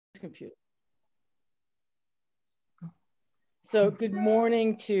computer. So good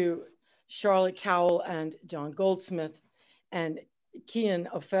morning to Charlotte Cowell and John Goldsmith and Cian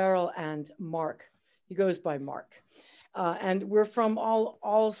O'Farrell and Mark. He goes by Mark. And we're from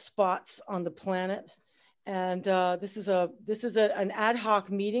all spots on the planet. And this is an ad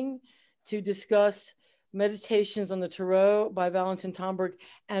hoc meeting to discuss meditations on the Tarot by Valentin Tomberg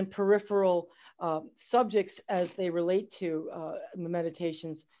and peripheral subjects as they relate to the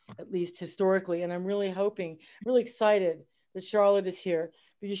meditations, at least historically. And I'm really excited that Charlotte is here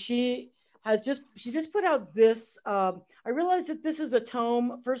because she just put out this. I realized that this is a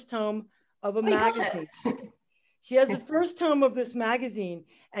first tome of a magazine. She has the first tome of this magazine,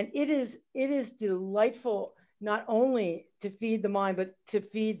 and it is delightful, not only to feed the mind, but to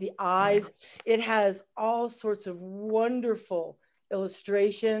feed the eyes. It has all sorts of wonderful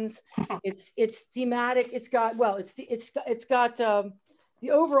illustrations. It's thematic. It's got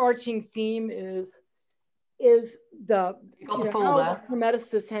the overarching theme is the how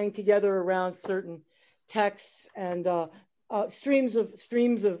hermeticists hang together around certain texts and streams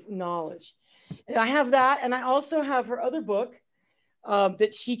of knowledge. And I have that, and I also have her other book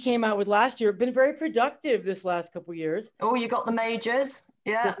that she came out with last year. Been very productive this last couple of years. Oh, you got the majors,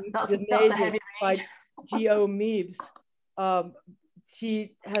 yeah. That's a heavy read. By G.O. Meebs.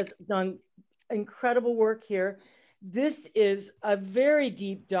 She has done incredible work here. This is a very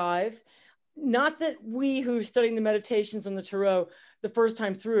deep dive. Not that we who are studying the meditations on the Tarot the first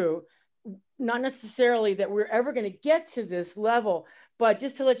time through, not necessarily that we're ever going to get to this level, but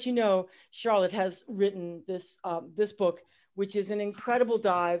just to let you know, Charlotte has written this book, which is an incredible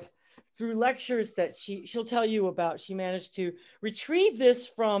dive through lectures that she'll tell you about. She managed to retrieve this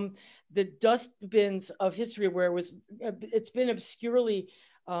from the dustbins of history where it's been obscurely,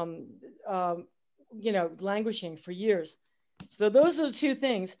 languishing for years. So those are the two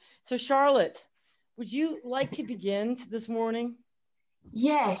things. So Charlotte, would you like to begin this morning?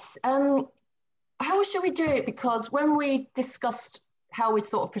 Yes. How shall we do it? Because when we discussed how we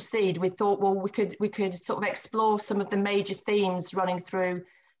sort of proceed, we thought, well, we could sort of explore some of the major themes running through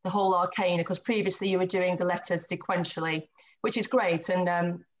the whole arcana, because previously you were doing the letters sequentially, which is great. And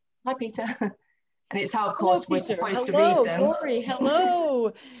hi, Peter. And it's how, of course, we're supposed to read them. Dory,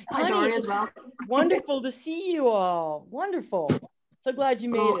 hello. Hi, Dory, as well. Wonderful to see you all. Wonderful. So glad you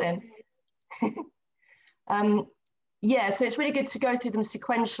made it. Yeah, so it's really good to go through them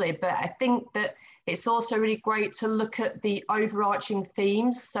sequentially, but I think that it's also really great to look at the overarching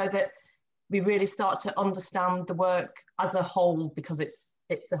themes so that we really start to understand the work as a whole, because it's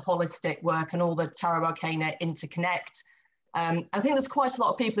a holistic work and all the tarot arcana interconnect. I think there's quite a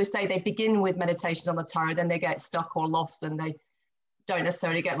lot of people who say they begin with meditations on the tarot, then they get stuck or lost and they don't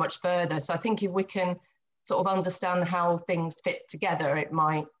necessarily get much further. So I think if we can sort of understand how things fit together, it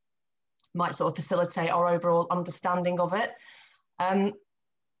might sort of facilitate our overall understanding of it.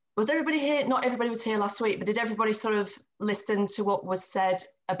 Was everybody here? Not everybody was here last week, but did everybody sort of listen to what was said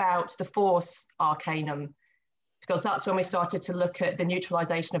about the Force Arcanum? Because that's when we started to look at the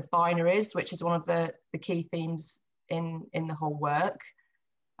neutralization of binaries, which is one of the key themes in the whole work.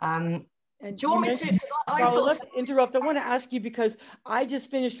 And do you want me to? Let's interrupt. I want to ask you, because I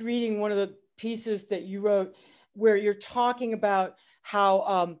just finished reading one of the pieces that you wrote where you're talking about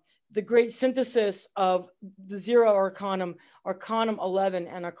how the great synthesis of the zero arcanum, arcanum 11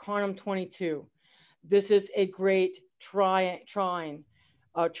 and arcanum 22. This is a great triune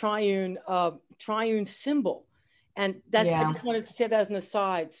symbol. And that's, I just wanted to say that as an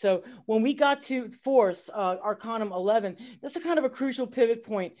aside. So when we got to Force, Arcanum 11, that's a kind of a crucial pivot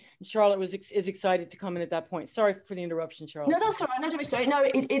point. And Charlotte is excited to come in at that point. Sorry for the interruption, Charlotte. No, that's all right. No, don't be sorry. No,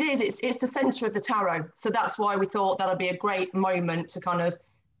 it is. It's the center of the tarot. So that's why we thought that'll be a great moment to kind of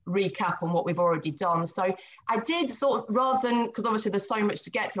recap on what we've already done. So I did sort of, rather than, because obviously there's so much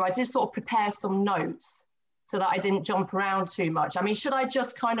to get through, I did sort of prepare some notes so that I didn't jump around too much. I mean, should I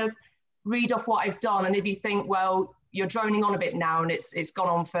just kind of read off what I've done, and if you think, well, you're droning on a bit now and it's gone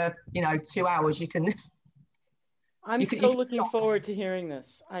on for 2 hours, you can. I'm so looking forward to hearing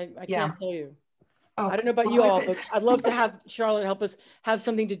this. I can't tell you. I don't know about you all, but I'd love to have Charlotte help us have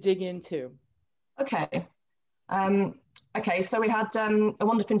something to dig into. Okay. Okay, so we had a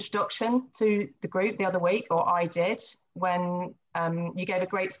wonderful introduction to the group the other week, or I did, when you gave a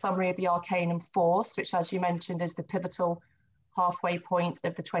great summary of the Arcanum Force, which, as you mentioned, is the pivotal halfway point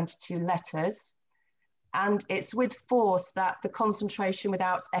of the 22 letters. And it's with Force that the concentration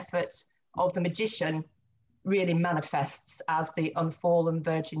without effort of the magician really manifests as the unfallen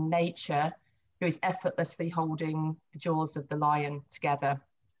virgin nature who is effortlessly holding the jaws of the lion together.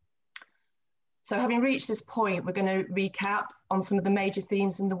 So having reached this point, we're going to recap on some of the major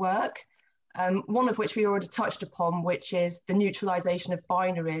themes in the work, one of which we already touched upon, which is the neutralization of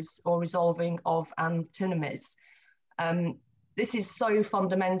binaries or resolving of antinomies. This is so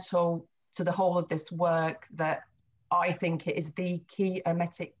fundamental to the whole of this work that I think it is the key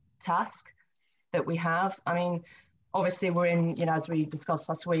hermetic task that we have. I mean, obviously we're in, you know, as we discussed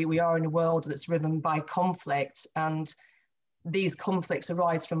last week, we are in a world that's driven by conflict, and these conflicts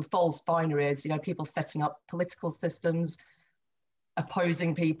arise from false binaries, you know, people setting up political systems,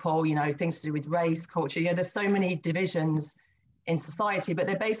 opposing people, you know, things to do with race, culture. You know, there's so many divisions in society, but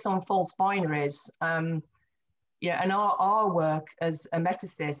they're based on false binaries. Yeah, and our work as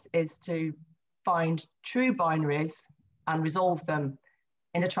hermeticists is to find true binaries and resolve them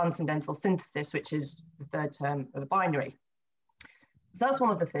in a transcendental synthesis, which is the third term of a binary. So that's one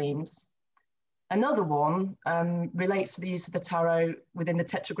of the themes. Another one relates to the use of the tarot within the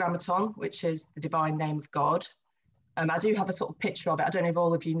tetragrammaton, which is the divine name of God. I do have a sort of picture of it. I don't know if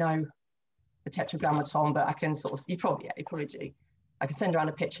all of you know the tetragrammaton, but I can sort of, you probably do. I can send around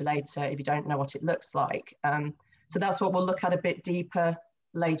a picture later if you don't know what it looks like. So that's what we'll look at a bit deeper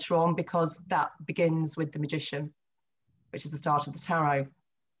later on, because that begins with the magician, which is the start of the tarot.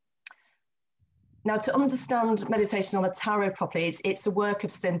 Now, to understand meditation on the tarot properly, it's a work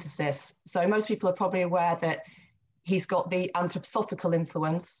of synthesis. So most people are probably aware that he's got the anthroposophical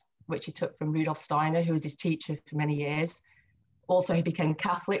influence, which he took from Rudolf Steiner, who was his teacher for many years. Also, he became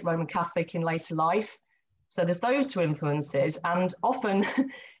Catholic, Roman Catholic in later life. So there's those two influences, and often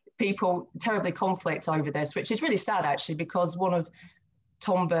people terribly conflict over this, which is really sad actually, because one of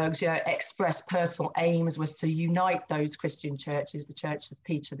Tomberg's expressed personal aims was to unite those Christian churches, the Church of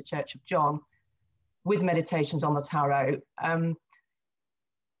Peter, the Church of John, with meditations on the tarot.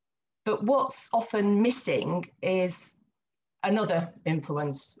 But what's often missing is another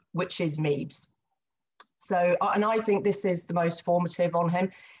influence, which is Mebes. So, and I think this is the most formative on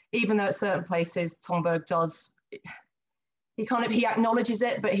him, even though at certain places Tomberg does, he acknowledges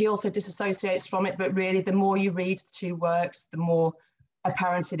it, but he also disassociates from it. But really, the more you read the two works, the more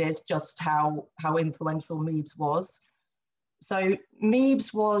apparent it is just how influential Mebes was. So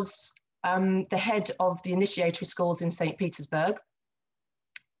Mebes was the head of the initiatory schools in St. Petersburg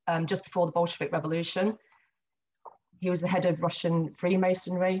just before the Bolshevik Revolution. He was the head of Russian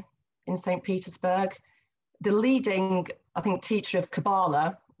Freemasonry in St. Petersburg, the leading, I think, teacher of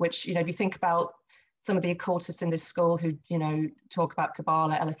Kabbalah, which, you know, if you think about some of the occultists in this school who, you know, talk about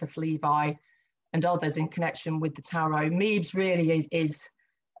Kabbalah, Eliphas Levi, and others in connection with the tarot, Mebes really is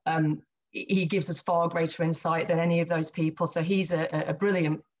he gives us far greater insight than any of those people. So he's a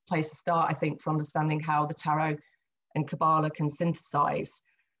brilliant place to start, I think, for understanding how the tarot and Kabbalah can synthesize.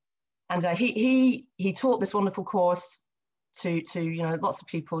 And he taught this wonderful course to you know, lots of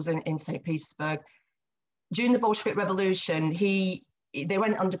pupils in St. Petersburg. During the Bolshevik Revolution, they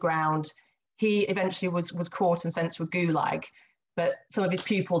went underground. He eventually was caught and sent to a gulag, but some of his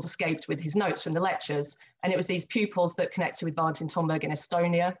pupils escaped with his notes from the lectures. And it was these pupils that connected with Valentin Tomberg in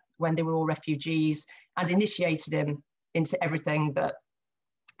Estonia when they were all refugees, and initiated him into everything that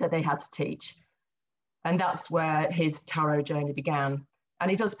they had to teach. And that's where his tarot journey began. And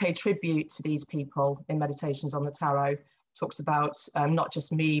he does pay tribute to these people in Meditations on the Tarot. Talks about not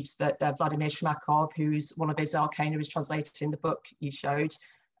just Mebes, but Vladimir Shmakov, who's one of his arcana is translated in the book you showed,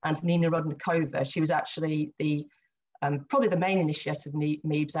 and Nina Rudnikova. She was actually the probably the main initiate of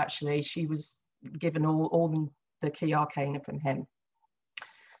Mebes, actually. She was given all the key arcana from him.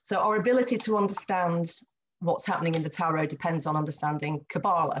 So our ability to understand what's happening in the tarot depends on understanding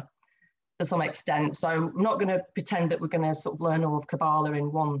Kabbalah to some extent. So I'm not going to pretend that we're going to sort of learn all of Kabbalah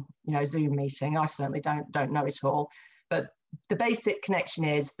in one, you know, Zoom meeting. I certainly don't know it all. But the basic connection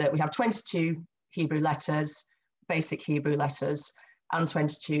is that we have 22 Hebrew letters, basic Hebrew letters, and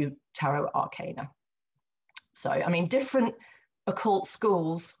 22 tarot arcana. So, I mean, different occult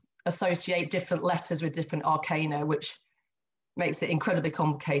schools associate different letters with different arcana, which makes it incredibly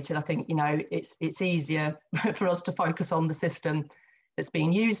complicated. I think, you know, it's easier for us to focus on the system that's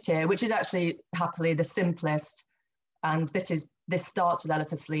being used here, which is actually happily the simplest. And this starts with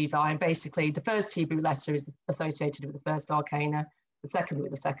Eliphas Levi, and basically the first Hebrew letter is associated with the first arcana, the second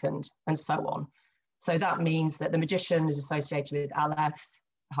with the second, and so on. So that means that the magician is associated with Aleph,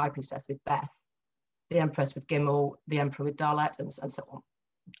 the high priestess with Beth, the empress with Gimel, the emperor with Dalet, and so on.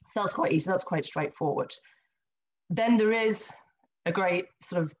 So that's quite easy, that's quite straightforward. Then there is a great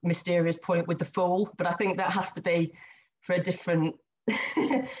sort of mysterious point with the Fool, but I think that has to be for a different,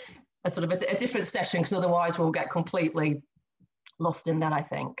 a different session, because otherwise we'll get completely lost in that, I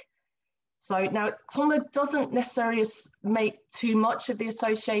think. So now Tomberg doesn't necessarily make too much of the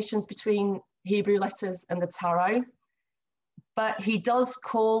associations between Hebrew letters and the tarot, but he does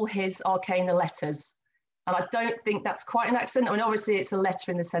call his arcana letters. And I don't think that's quite an accident. I mean, obviously it's a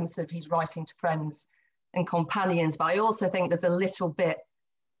letter in the sense of he's writing to friends and companions, but I also think there's a little bit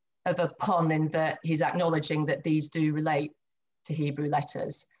of a pun in that he's acknowledging that these do relate to Hebrew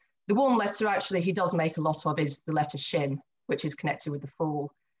letters. The one letter actually he does make a lot of is the letter Shin, which is connected with the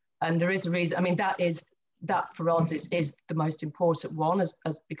Fool. And there is a reason, I mean, that for us is the most important one,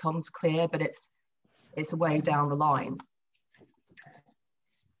 as becomes clear, but it's a way down the line.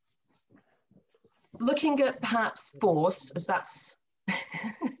 Looking at perhaps force, as that's,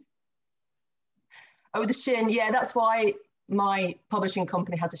 oh, the Shin, yeah, that's why my publishing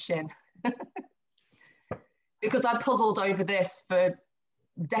company has a Shin. Because I puzzled over this for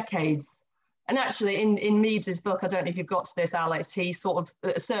decades. And actually in Meebs's book, I don't know if you've got to this, Alex, he sort of,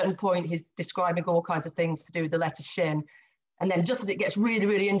 at a certain point, he's describing all kinds of things to do with the letter Shin. And then just as it gets really,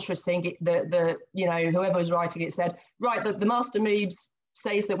 really interesting, you know, whoever was writing it said, right, the Master Meebs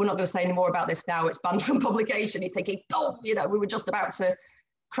says that we're not going to say any more about this now, it's banned from publication. He's thinking, oh, you know, we were just about to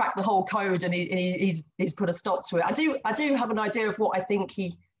crack the whole code, and he's put a stop to it. I do have an idea of what I think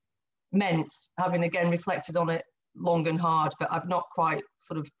he meant, having again reflected on it long and hard, but I've not quite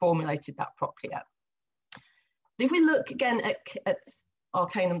sort of formulated that properly yet. If we look again at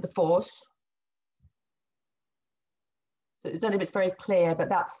Arcanum, the Force, so I don't know if it's very clear, but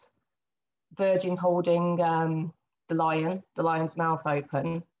that's Virgin holding the lion's mouth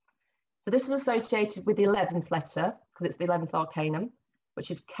open. So this is associated with the 11th letter, because it's the 11th Arcanum,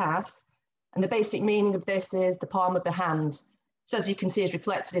 which is Kaf. And the basic meaning of this is the palm of the hand. So as you can see, is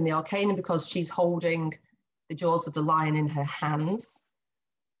reflected in the Arcanum because she's holding the jaws of the lion in her hands.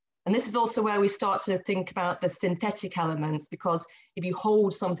 And this is also where we start to think about the synthetic elements, because if you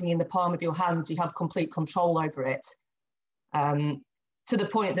hold something in the palm of your hands, you have complete control over it. To the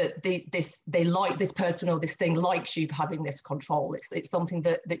point that they like this person or this thing likes you for having this control. It's something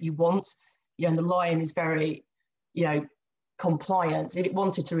that you want. You know, and the lion is very, you know, compliant. If it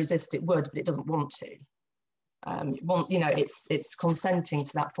wanted to resist, it would, but it doesn't want to. You know, it's consenting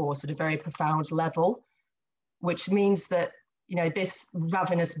to that force at a very profound level, which means that, you know, this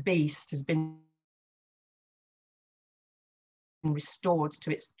ravenous beast has been restored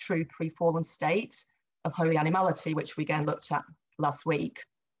to its true pre-fallen state of holy animality, which we again looked at last week.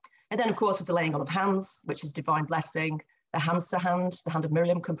 And then, of course, there's the laying on of hands, which is divine blessing. The hamster hand, the hand of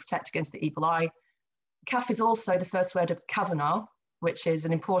Miriam, can protect against the evil eye. Kaf is also the first word of Kavanah, which is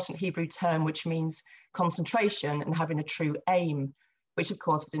an important Hebrew term which means concentration and having a true aim, which of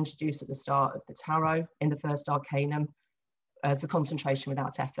course was introduced at the start of the tarot in the first Arcanum as the concentration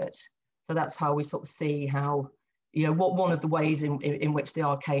without effort. So that's how we sort of see how, you know, what one of the ways in which the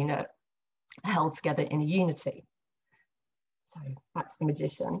Arcana held together in a unity. So back to the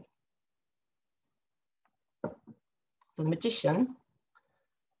Magician. So the Magician,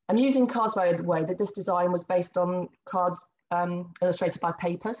 I'm using cards by the way that this design was based on cards illustrated by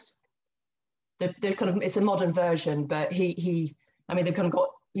Papus. They're kind of, it's a modern version, but I mean, they've kind of got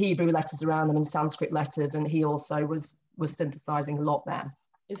Hebrew letters around them and Sanskrit letters, and he also was synthesizing a lot there.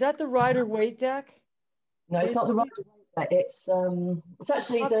 Is that the Rider-Waite deck? No, it's not the Rider-Waite deck. It's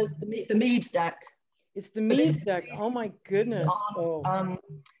actually the Meebs deck. It's the Meebs deck. Oh my goodness. Oh.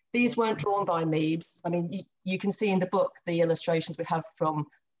 These weren't drawn by Meebs. I mean, you can see in the book the illustrations we have from,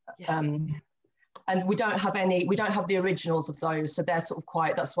 and we don't have the originals of those. So they're sort of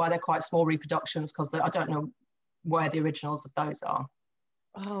quite, that's why they're quite small reproductions, because I don't know where the originals of those are.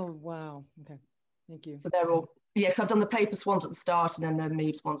 Oh, wow. Okay. Thank you. So they're all, yes, I've done the Papus ones at the start and then the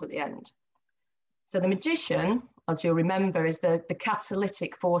Meebs ones at the end. So the Magician, as you'll remember, is the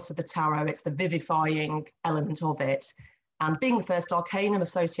catalytic force of the tarot. It's the vivifying element of it. And being the first Arcanum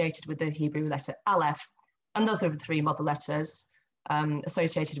associated with the Hebrew letter Aleph, another of the three mother letters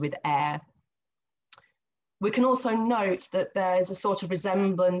associated with air. We can also note that there's a sort of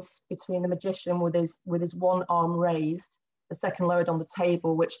resemblance between the Magician with his one arm raised, the second lowered on the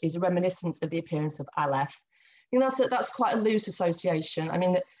table, which is a reminiscence of the appearance of Aleph. I think that's quite a loose association. I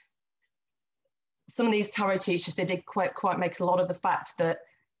mean, some of these tarot teachers, they did quite make a lot of the fact that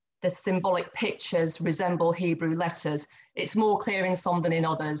the symbolic pictures resemble Hebrew letters. It's more clear in some than in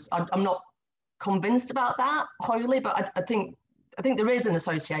others. I'm not convinced about that wholly, but I think there is an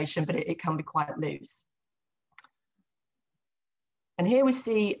association, but it can be quite loose. And here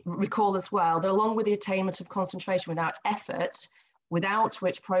we recall as well that along with the attainment of concentration without effort, without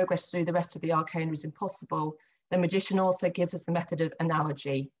which progress through the rest of the arcana is impossible, the Magician also gives us the method of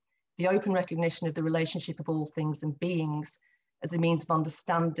analogy, the open recognition of the relationship of all things and beings as a means of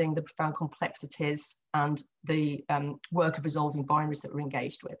understanding the profound complexities and the work of resolving binaries that we're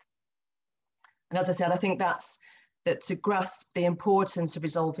engaged with. And as I said, I think that to grasp the importance of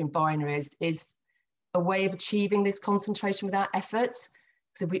resolving binaries is a way of achieving this concentration without effort.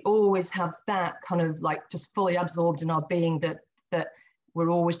 Because if we always have that kind of like just fully absorbed in our being, that we're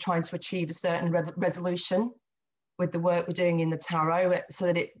always trying to achieve a certain resolution with the work we're doing in the tarot, so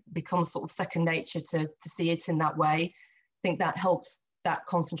that it becomes sort of second nature to see it in that way. I think that helps that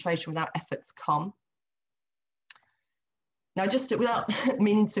concentration without effort to come. Now, just without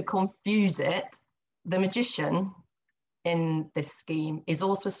meaning to confuse it, the magician in this scheme is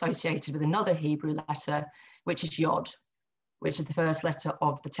also associated with another Hebrew letter, which is Yod, which is the first letter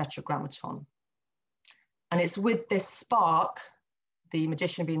of the Tetragrammaton. And it's with this spark, the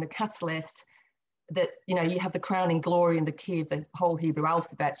magician being the catalyst, that, you know, you have the crowning glory and the key of the whole Hebrew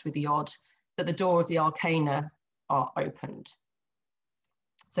alphabets with the Yod, that the door of the arcana are opened.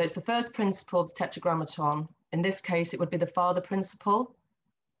 So it's the first principle of the Tetragrammaton. In this case, it would be the father principle,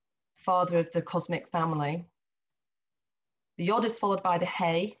 father of the cosmic family. The Yod is followed by the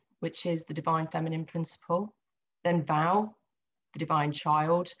He, which is the divine feminine principle, then Vow, the divine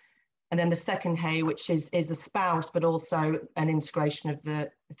child, and then the second He, which is the spouse, but also an integration of the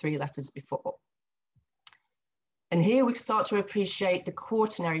three letters before. And here we start to appreciate the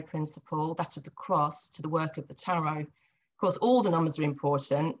quaternary principle, that of the cross, to the work of the tarot. Of course, all the numbers are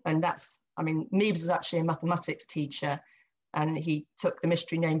important, and that's, I mean, Mebes was actually a mathematics teacher, and he took the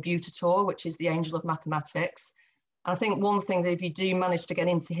mystery name Butator, which is the angel of mathematics. And I think one thing that if you do manage to get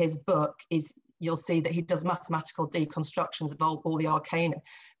into his book is you'll see that he does mathematical deconstructions of all the arcana,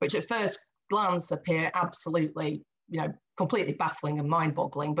 which at first glance appear absolutely, you know, completely baffling and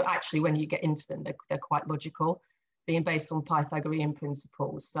mind-boggling, but actually when you get into them, they're quite logical, being based on Pythagorean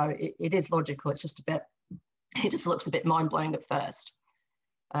principles. So it is logical, it's just a bit, it just looks a bit mind-blowing at first.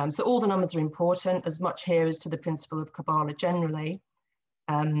 So all the numbers are important, as much here as to the principle of Kabbalah generally.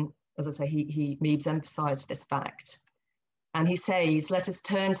 As I say, Mebes emphasized this fact. And he says, let us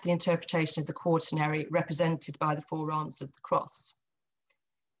turn to the interpretation of the quaternary represented by the four arms of the cross.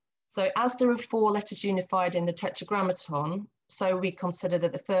 So as there are four letters unified in the Tetragrammaton, so we consider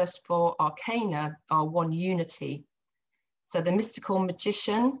that the first four arcana are one unity. So the mystical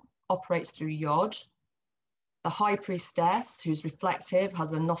magician operates through Yod. The high priestess, who's reflective,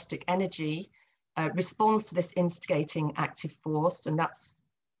 has a Gnostic energy, responds to this instigating active force, and that's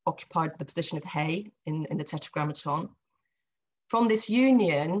occupied the position of He in the Tetragrammaton. From this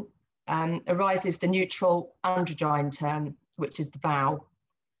union arises the neutral androgyne term, which is the vow.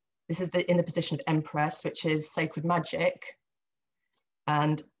 This is in the position of Empress, which is sacred magic.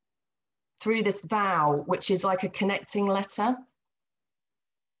 And through this vow, which is like a connecting letter,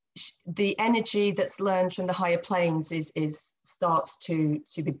 the energy that's learned from the higher planes starts to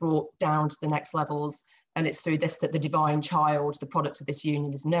be brought down to the next levels. And it's through this that the divine child, the product of this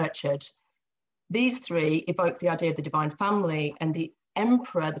union, is nurtured. These three evoke the idea of the divine family, and the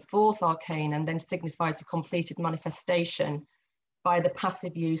emperor, the fourth arcanum, then signifies the completed manifestation by the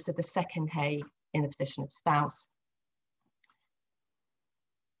passive use of the second He in the position of spouse.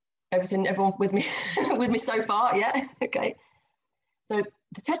 Everyone with me, with me so far? Yeah, okay. So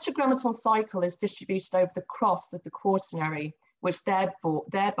the Tetragrammaton cycle is distributed over the cross of the quaternary, which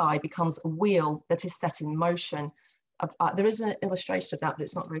thereby becomes a wheel that is set in motion. There is an illustration of that, but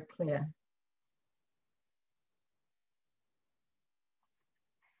it's not very clear.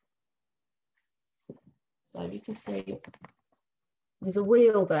 So you can see there's a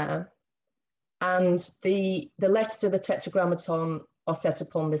wheel there, and the letters of the Tetragrammaton are set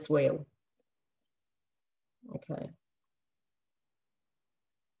upon this wheel. Okay.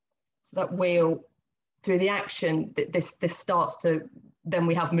 So that wheel, through the action, this starts to, then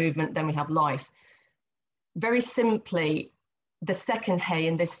we have movement, then we have life. Very simply, the second He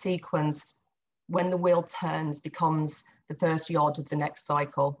in this sequence, when the wheel turns, becomes the first Yod of the next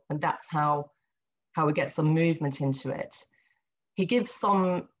cycle, and that's how we get some movement into it. He gives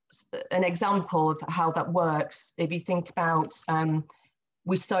an example of how that works. If you think about,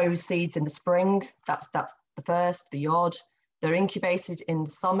 we sow seeds in the spring, that's the first, the Yod. They're incubated in the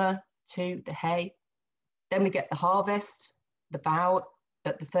summer, too, the He. Then we get the harvest, the vow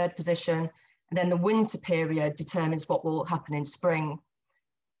at the third position, and then the winter period determines what will happen in spring.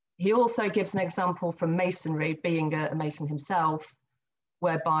 He also gives an example from masonry, being a mason himself,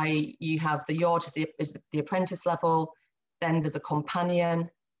 whereby you have the Yod is the apprentice level, then there's a companion,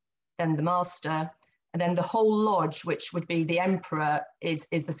 then the master, and then the whole lodge, which would be the emperor, is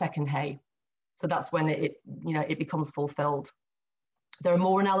the second He. So that's when it becomes fulfilled. There are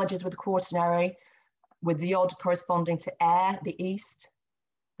more analogies with the quaternary, with the Yod corresponding to air, the east,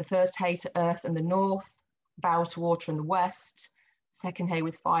 the first He to earth and the north, vow to water in the west, second He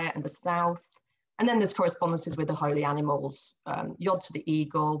with fire and the south, And then there's correspondences with the holy animals, Yod to the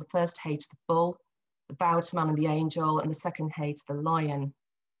eagle, the first Hey to the bull, the Vow to man and the angel, and the second Hey to the lion.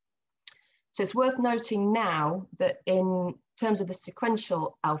 So it's worth noting now that in terms of the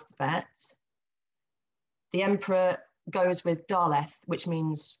sequential alphabet, the emperor goes with Daleth, which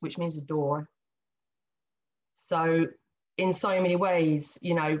means a door. So in so many ways,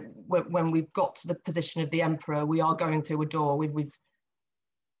 you know, when we've got to the position of the emperor, we are going through a door. We've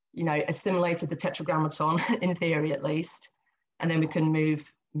you know, assimilated the tetragrammaton in theory at least, and then we can move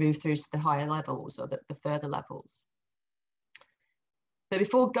through to the higher levels or the further levels. But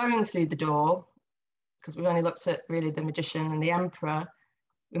before going through the door, because we've only looked at really the magician and the emperor,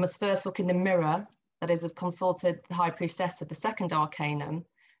 we must first look in the mirror, that is, have consulted the high priestess of the second arcanum,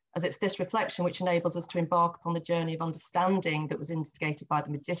 as it's this reflection which enables us to embark upon the journey of understanding that was instigated by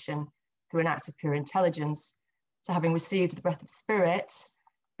the magician through an act of pure intelligence. So having received the breath of spirit,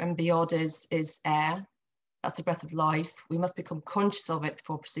 and the Yod is air, that's the breath of life, we must become conscious of it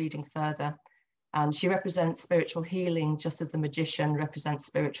before proceeding further. And she represents spiritual healing, just as the magician represents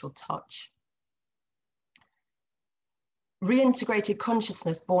spiritual touch. Reintegrated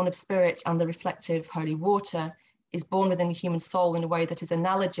consciousness born of spirit and the reflective holy water is born within the human soul in a way that is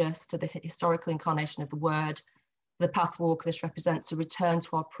analogous to the historical incarnation of the word. The path walk, this represents a return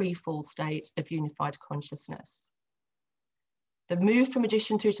to our pre-fall state of unified consciousness. The move from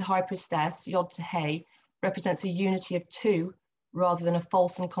magician through to high priestess, Yod to Hey, represents a unity of two rather than a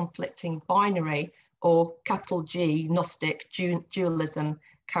false and conflicting binary or capital G Gnostic dualism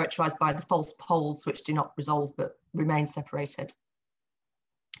characterized by the false poles which do not resolve but remain separated.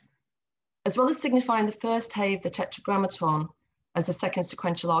 As well as signifying the first Hey of the tetragrammaton as the second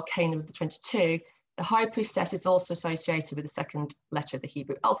sequential arcanum of the 22, the high priestess is also associated with the second letter of the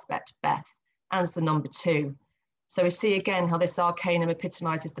Hebrew alphabet, Beth, and the number 2. So we see again how this arcanum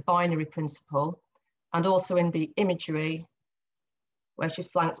epitomizes the binary principle, and also in the imagery, where she's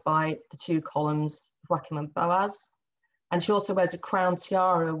flanked by the 2 columns, Joachim and Boaz. And she also wears a crown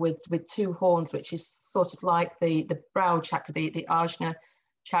tiara with 2 horns, which is sort of like the brow chakra, the Ajna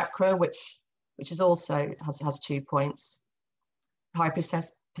chakra, which is also has 2 points. The high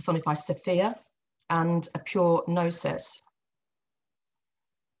priestess personifies Sophia and a pure gnosis.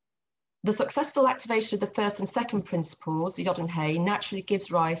 The successful activation of the first and second principles, Yod and Hey, naturally gives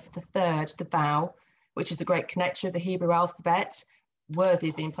rise to the third, the vow, which is the great connector of the Hebrew alphabet, worthy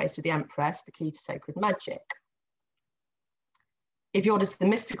of being placed with the Empress, the key to sacred magic. If Yod is the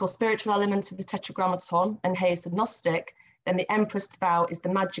mystical spiritual element of the tetragrammaton and Hey is the Gnostic, then the Empress vow is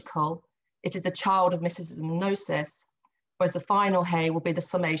the magical. It is the child of mysticism and gnosis, whereas the final Hey will be the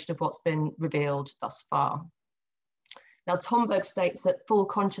summation of what's been revealed thus far. Now, Tomberg states that full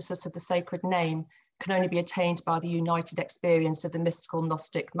consciousness of the sacred name can only be attained by the united experience of the mystical,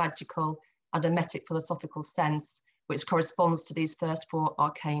 Gnostic, magical, and hermetic philosophical sense, which corresponds to these first 4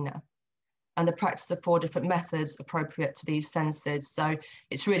 arcana, and the practice of 4 different methods appropriate to these senses. So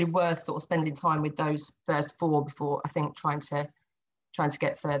it's really worth sort of spending time with those first 4 before, I think, trying to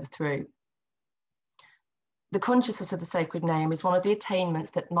get further through. The consciousness of the sacred name is one of the attainments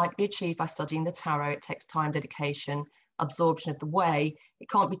that might be achieved by studying the tarot. It takes time, dedication, absorption of the way. It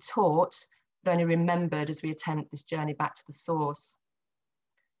can't be taught, but only remembered as we attempt this journey back to the source.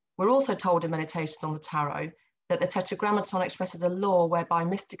 We're also told in Meditations on the Tarot that the tetragrammaton expresses a law whereby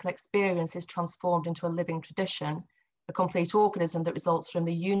mystical experience is transformed into a living tradition, a complete organism that results from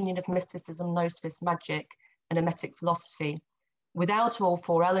the union of mysticism, gnosis, magic, and hermetic philosophy. Without all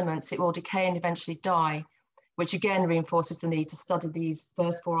 4 elements, it will decay and eventually die, which again reinforces the need to study these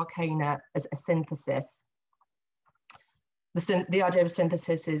first 4 arcana as a synthesis. The idea of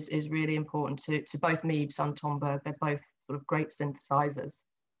synthesis is really important to both Meebs and Tomberg. They're both sort of great synthesizers.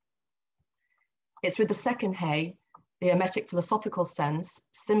 It's with the second Hey, the hermetic philosophical sense,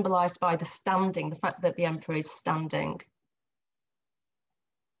 symbolized by the standing, the fact that the emperor is standing,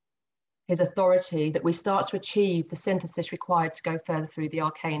 his authority, that we start to achieve the synthesis required to go further through the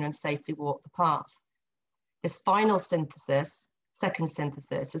arcana and safely walk the path. This final synthesis, second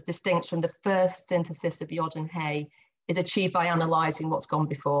synthesis, as distinct from the first synthesis of Yod and Hey, is achieved by analysing what's gone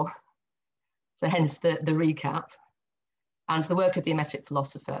before. So hence the recap. And the work of the hermetic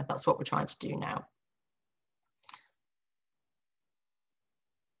philosopher, that's what we're trying to do now.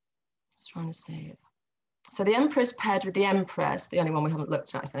 Just trying to see. So the emperor is paired with the empress, the only one we haven't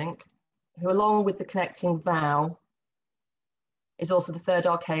looked at, I think, who along with the connecting vow is also the third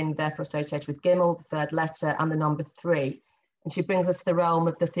arcane, therefore associated with Gimel, the third letter, and the number 3. And she brings us to the realm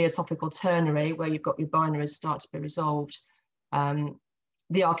of the theosophical ternary, where you've got your binaries start to be resolved.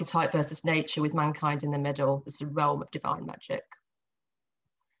 The archetype versus nature with mankind in the middle. This is a realm of divine magic.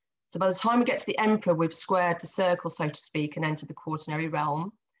 So by the time we get to the Emperor, we've squared the circle, so to speak, and entered the quaternary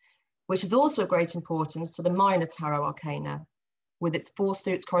realm, which is also of great importance to the minor tarot arcana, with its 4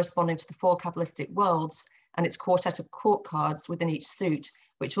 suits corresponding to the 4 Kabbalistic worlds and its quartet of court cards within each suit,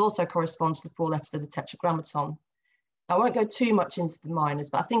 which also correspond to the 4 letters of the Tetragrammaton. I won't go too much into the minors,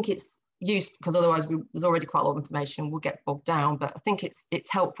 but I think it's used, because otherwise there's already quite a lot of information, we'll get bogged down, but I think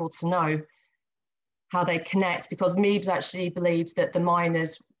it's helpful to know how they connect, because Meebs actually believes that the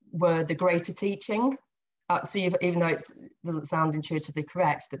minors were the greater teaching. So even though it doesn't sound intuitively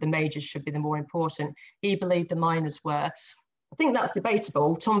correct, that the majors should be the more important, he believed the minors were. I think that's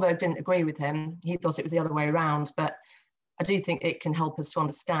debatable. Tomberg didn't agree with him. He thought it was the other way around, but I do think it can help us to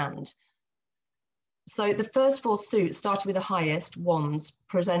understand. So the first 4 suits, starting with the highest, wands,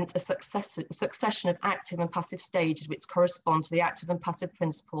 present a succession of active and passive stages which correspond to the active and passive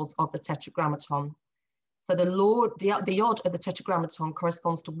principles of the Tetragrammaton. So the yod of the Tetragrammaton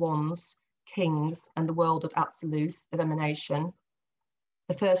corresponds to wands, kings, and the world of absolute, of emanation.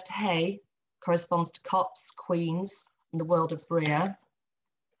 The first hay corresponds to cups, queens, and the world of Bria.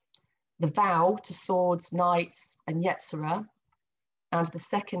 The vow to swords, knights, and Yetzirah. And the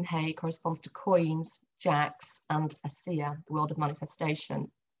second hay corresponds to coins, jacks, and Asiya, the world of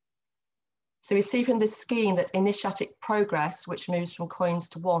manifestation. So we see from this scheme that initiatic progress, which moves from coins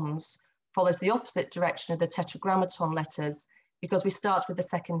to wands, follows the opposite direction of the Tetragrammaton letters, because we start with the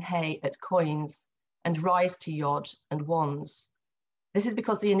second hay at coins and rise to yod and wands. This is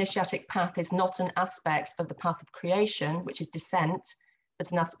because the initiatic path is not an aspect of the path of creation, which is descent,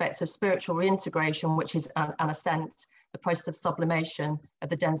 but an aspect of spiritual reintegration, which is an ascent, the process of sublimation of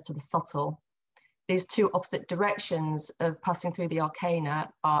the dense to the subtle. These 2 opposite directions of passing through the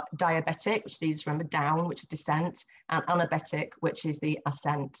arcana are diabetic, which leads from a down, which is descent, and anabetic, which is the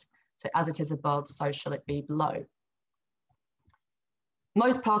ascent. So as it is above, so shall it be below.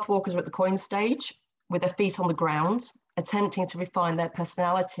 Most pathwalkers are at the coin stage, with their feet on the ground, attempting to refine their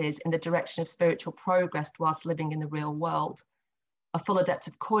personalities in the direction of spiritual progress whilst living in the real world. A full adept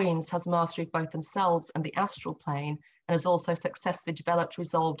of coins has mastery of both themselves and the astral plane, and has also successfully developed,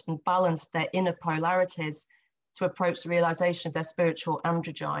 resolved, and balanced their inner polarities to approach the realization of their spiritual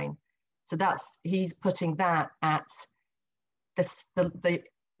androgyne. So he's putting that at the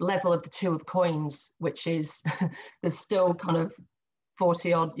level of the 2 of coins, which is, there's still kind of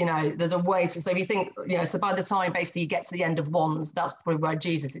 40 odd, there's a way to, so if you think, so by the time basically you get to the end of wands, that's probably where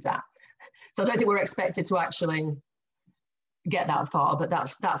Jesus is at. So I don't think we're expected to actually get that far, but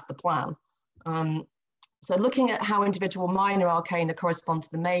that's the plan. So looking at how individual minor arcana correspond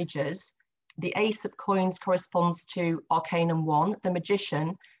to the majors, the ace of coins corresponds to arcanum 1, the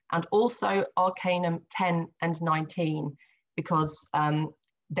magician, and also arcanum 10 and 19, because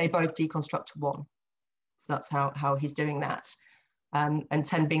they both deconstruct to 1. So that's how he's doing that. And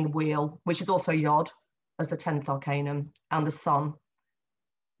 10 being the wheel, which is also yod as the 10th arcanum, and the sun.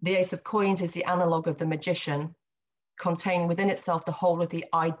 The ace of coins is the analogue of the magician, containing within itself the whole of the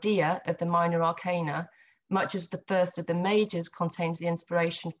idea of the minor arcana, much as the first of the majors contains the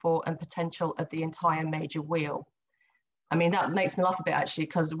inspiration for and potential of the entire major wheel. I mean, that makes me laugh a bit actually,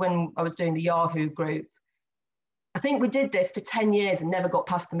 because when I was doing the Yahoo group, I think we did this for 10 years and never got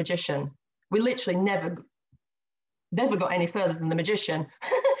past the magician. We literally never got any further than the magician,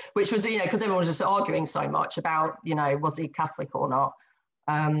 which was, because everyone was just arguing so much about, was he Catholic or not?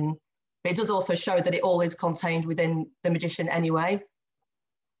 But it does also show that it all is contained within the magician anyway.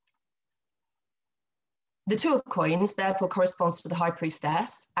 The 2 of coins therefore corresponds to the high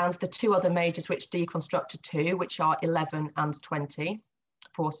priestess, and the 2 other majors which deconstruct to 2, which are 11 and 20,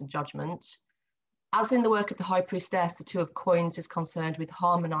 force and judgment. As in the work of the high priestess, the 2 of coins is concerned with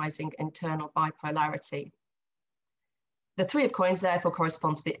harmonizing internal bipolarity. The 3 of coins therefore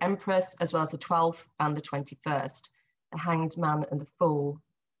corresponds to the Empress, as well as the 12th and the 21st, the Hanged Man and the Fool.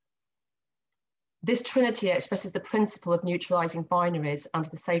 This trinity expresses the principle of neutralizing binaries and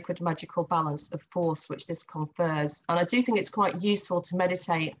the sacred magical balance of force which this confers. And I do think it's quite useful to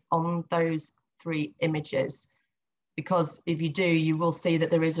meditate on those 3 images, because if you do, you will see that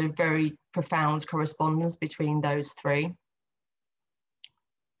there is a very profound correspondence between those 3.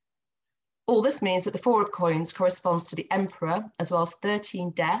 All this means that the 4 of coins corresponds to the Emperor, as well as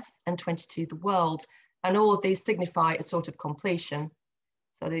 13 death and 22 the world. And all of these signify a sort of completion.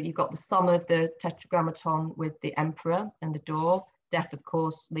 So that you've got the sum of the Tetragrammaton with the Emperor and the door. Death, of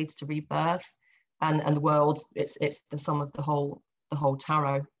course, leads to rebirth, and the world, it's the sum of the whole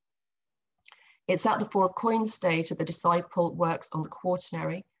tarot. It's at the 4 of coins stage that the disciple works on the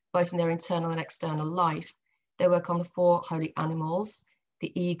quaternary, both in their internal and external life. They work on the 4 holy animals,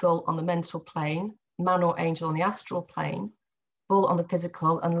 the eagle on the mental plane, man or angel on the astral plane, bull on the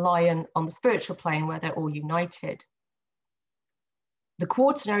physical, and lion on the spiritual plane, where they're all united. The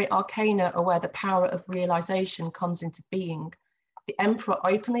quaternary arcana are where the power of realization comes into being. The emperor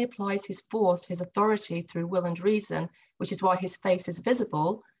openly applies his force, his authority through will and reason, which is why his face is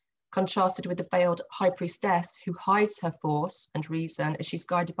visible, contrasted with the veiled high priestess who hides her force and reason as she's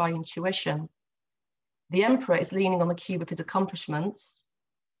guided by intuition. The emperor is leaning on the cube of his accomplishments,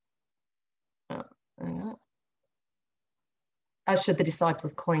 as should the disciple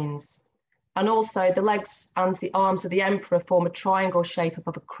of coins. And also the legs and the arms of the emperor form a triangle shape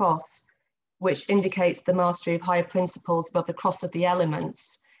above a cross, which indicates the mastery of higher principles above the cross of the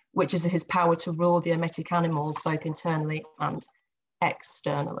elements, which is his power to rule the hermetic animals both internally and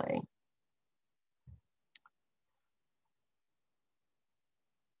externally.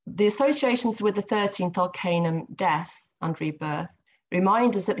 The associations with the 13th arcanum, death and rebirth,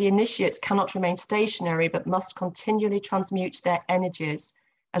 remind us that the initiate cannot remain stationary but must continually transmute their energies,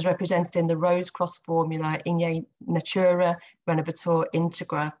 as represented in the rose cross formula Igne Natura Renovator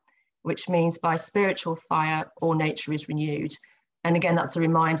Integra, which means by spiritual fire all nature is renewed. And again, that's a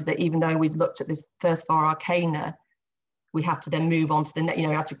reminder that even though we've looked at this first 4 arcana, we have to then move on to the next,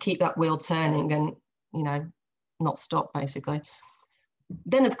 we have to keep that wheel turning and, not stop basically.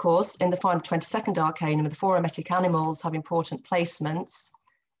 Then, of course, in the final 22nd arcanum, the 4 hermetic animals have important placements.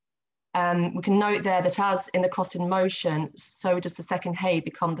 We can note there that as in the cross in motion, so does the second hay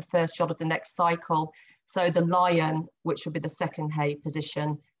become the first shot of the next cycle. So the lion, which would be the second hay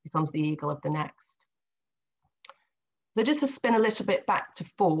position, becomes the eagle of the next. So just to spin a little bit back to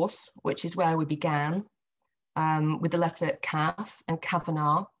force, which is where we began, with the letter Kaf and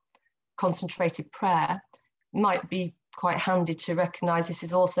Kavanagh, concentrated prayer, might be quite handy to recognize this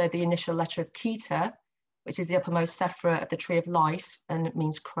is also the initial letter of Keter, which is the uppermost sephira of the tree of life, and it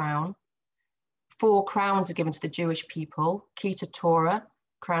means crown. 4 crowns are given to the Jewish people: Keter Torah,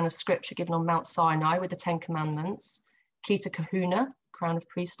 crown of scripture given on Mount Sinai with the 10 commandments; Keter Kahuna, crown of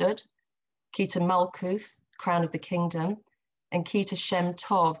priesthood; Keter Malkuth, crown of the kingdom; and Keter Shem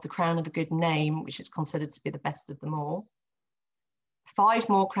Tov, the crown of a good name, which is considered to be the best of them all. 5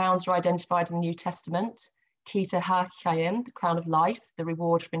 more crowns are identified in the New Testament: Keter HaChaim, the crown of life, the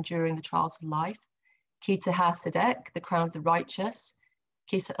reward for enduring the trials of life; Keter HaSedek, the crown of the righteous;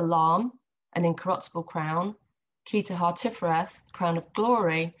 Keter Elam, an incorruptible crown; Keter HaTifereth, the crown of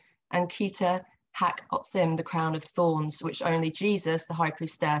glory; and Keter HaOtzim, the crown of thorns, which only Jesus, the high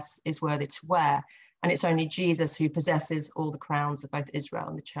priestess, is worthy to wear. And it's only Jesus who possesses all the crowns of both Israel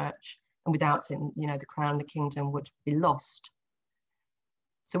and the church. And without him, the crown of the kingdom would be lost.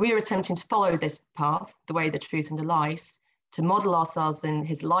 So we are attempting to follow this path, the way, the truth, and the life, to model ourselves in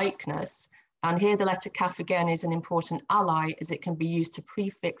his likeness. And here the letter Kaf again is an important ally, as it can be used to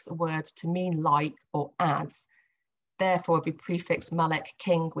prefix a word to mean like or as. Therefore, if we prefix Malek,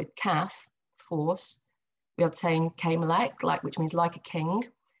 king, with Kaf, force, we obtain K-Malek, which means like a king.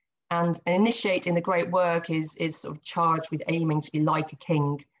 And initiate in the great work is sort of charged with aiming to be like a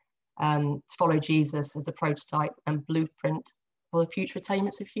king, to follow Jesus as the prototype and blueprint for the future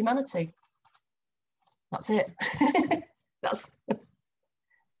attainments of humanity. That's it.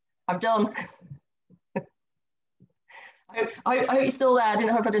 I'm done. I hope you're still there.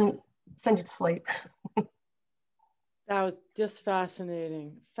 I hope I didn't send you to sleep. That was just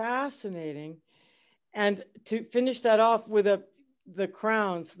fascinating. Fascinating. And to finish that off with the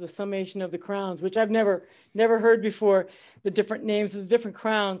crowns, the summation of the crowns, which I've never heard before, the different names of the different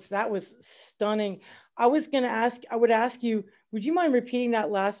crowns, that was stunning. I would ask you, would you mind repeating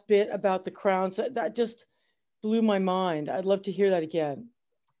that last bit about the crowns? That just blew my mind. I'd love to hear that again.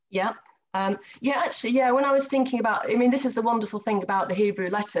 Yeah. When I was thinking about, this is the wonderful thing about the Hebrew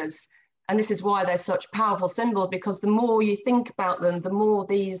letters, and this is why they're such powerful symbols, because the more you think about them, the more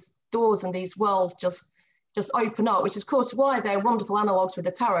these doors and these worlds just open up, which is of course why they're wonderful analogues with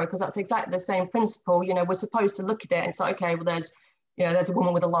the tarot, because that's exactly the same principle. We're supposed to look at it and it's like, okay, well, there's a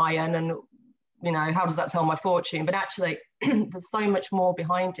woman with a lion, and how does that tell my fortune? But actually there's so much more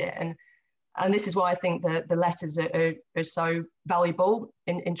behind it, and this is why I think the letters are so valuable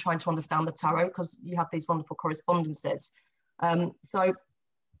in trying to understand the tarot, because you have these wonderful correspondences. So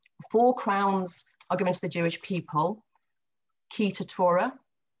 4 crowns are given to the Jewish people: Keter Torah,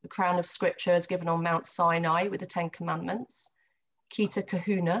 the crown of scripture is given on Mount Sinai with the 10 commandments; Keter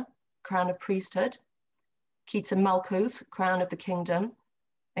Kahuna, crown of priesthood; Keter Malkuth, crown of the kingdom;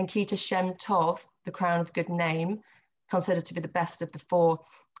 and Keter Shem Tov, the crown of good name, considered to be the best of the 4.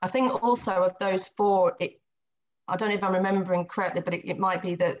 I think also of those 4, I don't know if I'm remembering correctly, but it might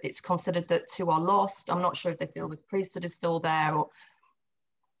be that it's considered that 2 are lost. I'm not sure if they feel the priesthood is still there, or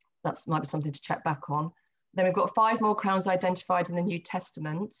that might be something to check back on. Then we've got 5 more crowns identified in the New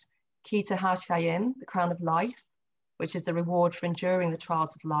Testament. Kita HaChaim, the crown of life, which is the reward for enduring the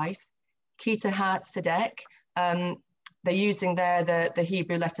trials of life. Kita HaTzedek, they're using there the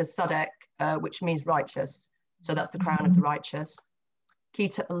Hebrew letter Sadek, which means righteous. So that's the crown of the righteous.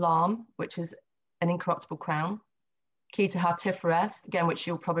 Kita Olam, which is an incorruptible crown. Kita HaTifereth, again, which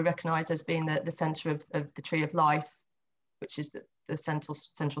you'll probably recognize as being the center of the tree of life, which is the central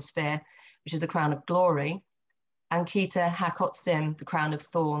sphere, which is the crown of glory. And Kita HaKotzim, the crown of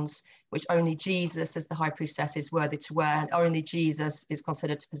thorns, which only Jesus as the high priestess is worthy to wear, and only Jesus is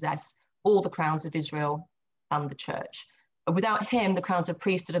considered to possess all the crowns of Israel and the church. Without him, the crowns of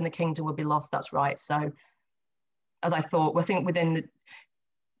priesthood and the kingdom would be lost. That's right. So as I thought, I think within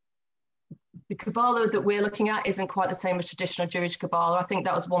the Kabbalah that we're looking at isn't quite the same as traditional Jewish Kabbalah. I think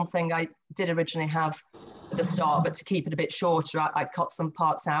that was one thing I did originally have at the start, but to keep it a bit shorter, I cut some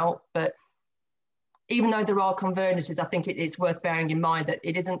parts out. But even though there are convergences, I think it is worth bearing in mind that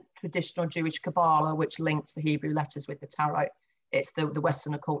it isn't traditional Jewish Kabbalah which links the Hebrew letters with the tarot. It's the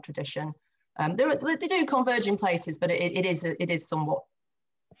Western occult tradition. They do converge in places, but it is somewhat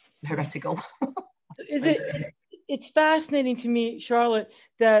heretical. It's fascinating to me, Charlotte,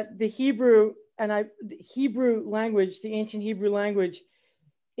 that the Hebrew language, the ancient Hebrew language,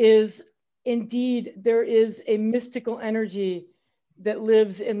 is indeed, there is a mystical energy that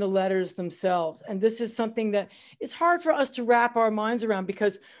lives in the letters themselves. And this is something that is hard for us to wrap our minds around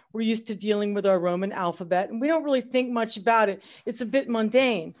because we're used to dealing with our Roman alphabet and we don't really think much about it. It's a bit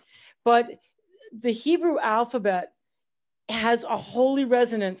mundane, but the Hebrew alphabet has a holy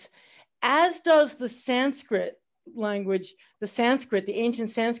resonance, as does the Sanskrit language, the ancient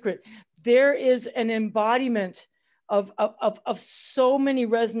Sanskrit. There is an embodiment of so many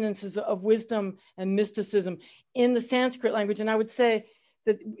resonances of wisdom and mysticism in the Sanskrit language. And I would say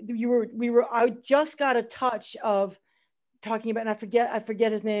that I just got a touch of talking about, and I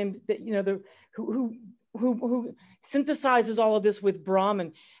forget his name, that, you know, who synthesizes all of this with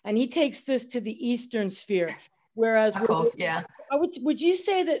Brahman, and he takes this to the Eastern sphere. Whereas, would you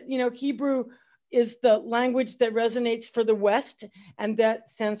say that, you know, Hebrew is the language that resonates for the West, and that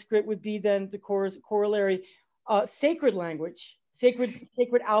Sanskrit would be then the corollary sacred language, sacred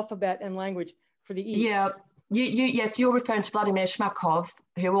alphabet and language for the East? Yeah, yes, you're referring to Vladimir Shmakov,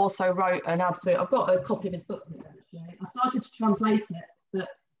 who also wrote an absolute, I've got a copy of his book here, actually. I started to translate it, but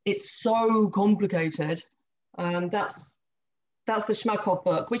it's so complicated. That's the Shmakov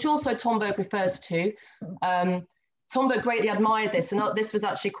book, which also Tomberg refers to. Tomberg greatly admired this, and this was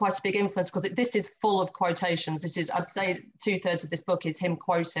actually quite a big influence because this is full of quotations. This is, I'd say 2/3 of this book is him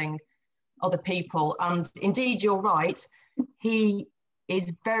quoting other people. And indeed, you're right, he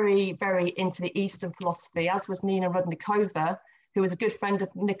is very, very into the Eastern philosophy, as was Nina Rudnikova, who was a good friend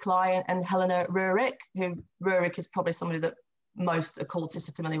of Nikolai and Helena Rurik, who Rurik is probably somebody that most occultists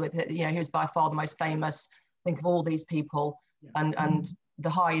are familiar with. You know, he was by far the most famous, I think, of all these people, and the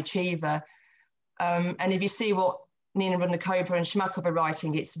high achiever. And if you see what Nina Rudnikova and Shmakov are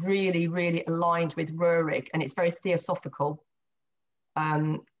writing, it's really, really aligned with Rurik, and it's very theosophical.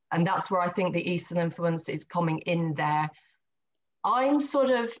 And that's where I think the Eastern influence is coming in there. I'm sort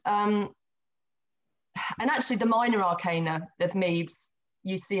of, and actually the minor arcana of Mebes,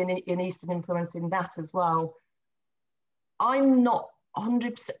 you see an Eastern influence in that as well. I'm not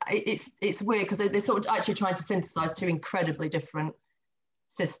 100%, it's weird because they're sort of actually trying to synthesize two incredibly different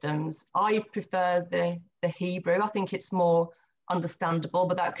systems. I prefer the Hebrew. I think it's more understandable,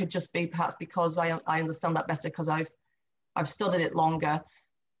 but that could just be perhaps because I understand that better because I've studied it longer.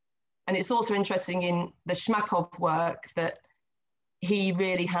 And it's also interesting in the Shmakov work that he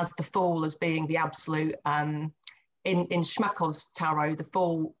really has the Fool as being the absolute. In Shmakov's tarot, the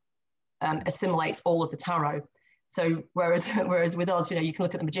Fool assimilates all of the tarot. So whereas with us, you know, you can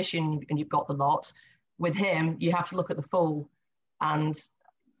look at the Magician and you've got the lot. With him, you have to look at the Fool, and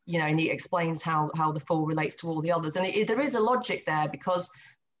you know, and he explains how the Fool relates to all the others. And there is a logic there because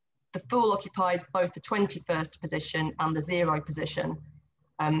the Fool occupies both the 21st position and the 0 position.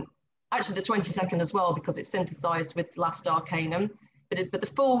 Actually, the 22nd as well, because it's synthesized with last arcanum. But the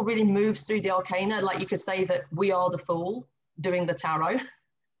Fool really moves through the arcana. Like you could say that we are the Fool doing the tarot.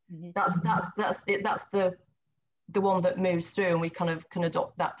 Mm-hmm. That's it. That's the one that moves through, and we kind of can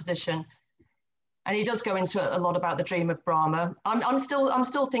adopt that position. And he does go into a lot about the dream of Brahma. I'm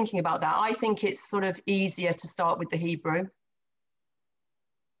still thinking about that. I think it's sort of easier to start with the Hebrew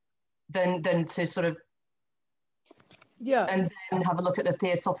than to sort of and then have a look at the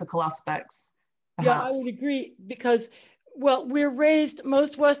theosophical aspects. Perhaps. Yeah, I would agree because, well,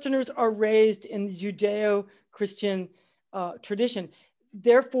 most Westerners are raised in the Judeo-Christian tradition.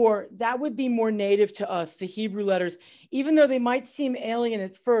 therefore, that would be more native to us, the Hebrew letters, even though they might seem alien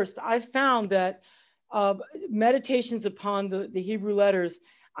at first. I've found that meditations upon the Hebrew letters.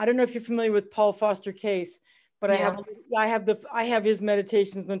 I don't know if you're familiar with Paul Foster Case, but Yeah. I have his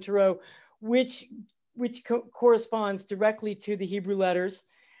meditations in the Tarot, which corresponds directly to the Hebrew letters,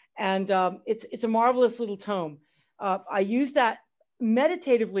 and it's a marvelous little tome. I use that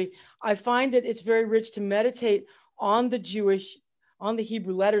meditatively. I find that it's very rich to meditate on the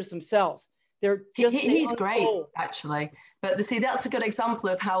Hebrew letters themselves. They're just he's great, actually. But see, that's a good example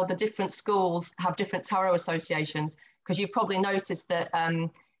of how the different schools have different tarot associations, because you've probably noticed that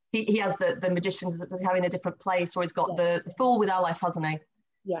he has the magicians that does having a different place, or he's got the fool with Aleph, hasn't he?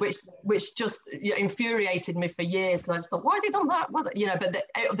 Yes. Which just infuriated me for years, because I just thought, why has he done that?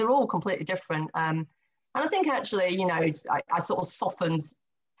 But they're all completely different. And I think actually, I sort of softened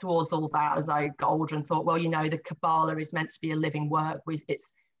towards all that as I got older and thought, well, the Kabbalah is meant to be a living work.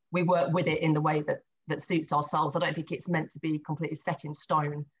 We work with it in the way that suits ourselves. I don't think it's meant to be completely set in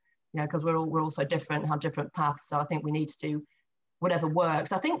stone, because we're all so different, have different paths. So I think we need to do whatever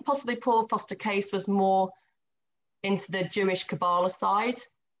works. I think possibly Paul Foster Case was more into the Jewish Kabbalah side,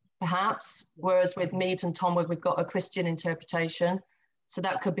 perhaps, whereas with Mead and Tomberg, we've got a Christian interpretation. So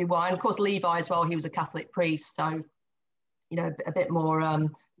that could be why. And of course, Levi as well, he was a Catholic priest. So, a bit more,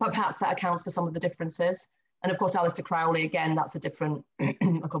 but perhaps that accounts for some of the differences. And of course, Aleister Crowley, again, that's a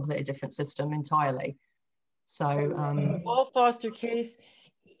completely different system entirely. So Paul Foster Case,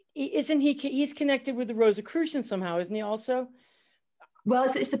 he's connected with the Rosicrucians somehow, isn't he also? Well,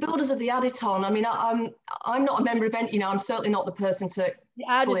 it's the builders of the Aditon. I mean, I'm not a member of any, I'm certainly not the person to. The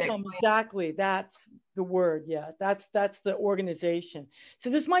Aditon, exactly. That's the word. Yeah, that's the organization.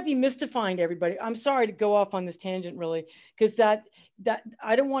 So this might be mystifying to everybody. I'm sorry to go off on this tangent, really, because that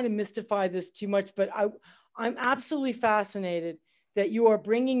I don't want to mystify this too much, but I'm absolutely fascinated that you are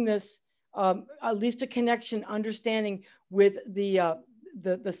bringing this, at least a connection, understanding with the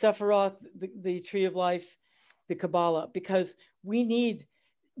Sephiroth, the Tree of Life, the Kabbalah, because we need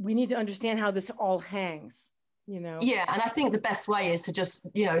to understand how this all hangs, Yeah, and I think the best way is to just,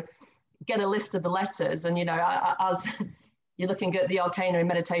 get a list of the letters, and, as you're looking at the Arcana and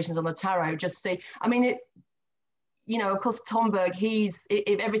Meditations on the Tarot, just see, I mean, of course, Tomberg,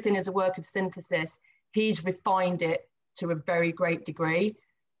 if everything is a work of synthesis, he's refined it to a very great degree.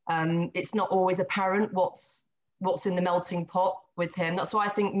 It's not always apparent what's in the melting pot with him. That's why I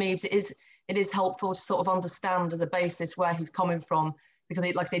think maybe it is helpful to sort of understand as a basis where he's coming from, because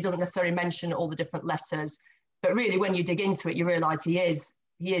like I say, he doesn't necessarily mention all the different letters, but really when you dig into it, you realize he is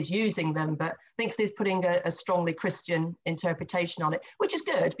using them. But I think he's putting a strongly Christian interpretation on it, which is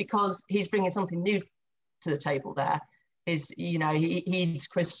good, because he's bringing something new to the table there. He's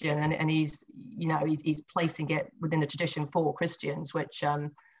Christian, and he's placing it within a tradition for Christians, which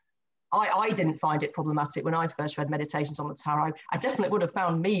I didn't find it problematic when I first read Meditations on the Tarot. I definitely would have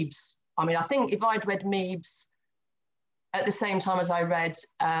found Meebs. I mean, I think if I'd read Meebs at the same time as I read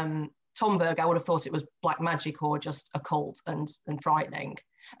Tomberg, I would have thought it was black magic or just occult and frightening.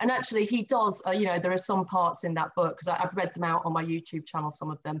 And actually, he does, there are some parts in that book, because I've read them out on my YouTube channel, some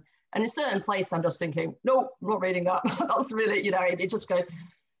of them. And in a certain place, I'm just thinking, no, I'm not reading that. That's really, it just goes.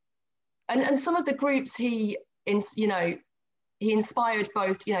 And some of the groups he inspired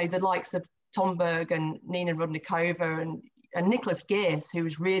both, the likes of Tomberg and Nina Rudnikova and Nicholas Geerse, who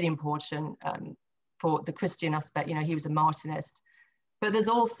was really important for the Christian aspect. He was a Martinist. But there's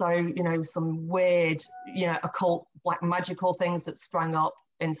also, some weird, occult, black magical things that sprang up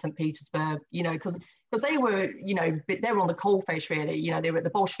in St. Petersburg, because they were, they were on the coalface, really. They were at the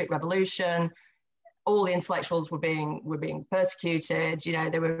Bolshevik Revolution. All the intellectuals were being persecuted.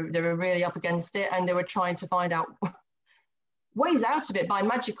 They were really up against it, and they were trying to find out ways out of it by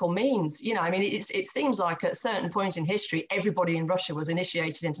magical means. It seems like at a certain point in history, everybody in Russia was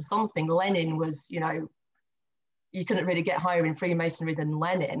initiated into something. Lenin was, you couldn't really get higher in Freemasonry than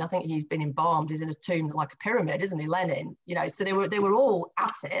Lenin. I think he's been embalmed. He's in a tomb like a pyramid, isn't he, Lenin? So they were all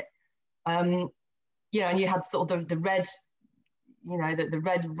at it. And you had sort of the red, the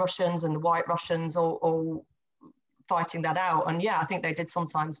red Russians and the white Russians all fighting that out. And yeah, I think they did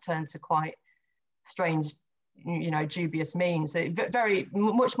sometimes turn to quite strange, dubious means. Very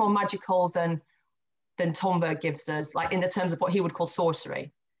much more magical than Tomberg gives us, like in the terms of what he would call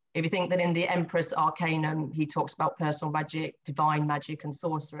sorcery. If you think that in the Empress Arcanum, he talks about personal magic, divine magic, and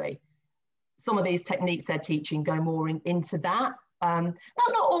sorcery. Some of these techniques they're teaching go more into that. Not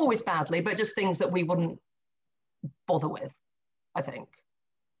always badly, but just things that we wouldn't bother with, I think.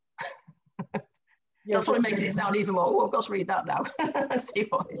 That's probably making it sound even more, I've got to read that now. See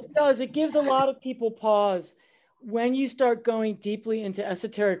what it does. It gives a lot of people pause when you start going deeply into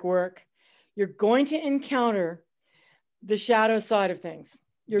esoteric work, you're going to encounter the shadow side of things.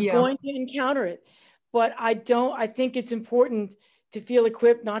 You're going to encounter it. But I think it's important to feel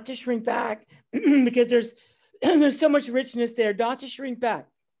equipped, not to shrink back, because there's so much richness there, not to shrink back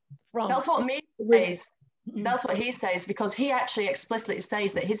from. That's what me says. That's what he says, because he actually explicitly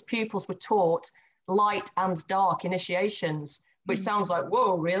says that his pupils were taught light and dark initiations, which sounds like,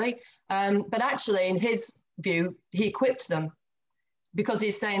 whoa, really? But actually, in his view, he equipped them, because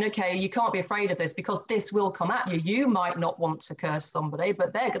he's saying, okay, you can't be afraid of this, because this will come at you. You might not want to curse somebody,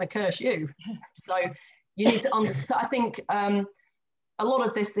 but they're going to curse you. So you need to understand. I think a lot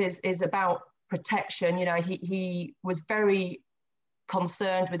of this is about protection. You know, he was very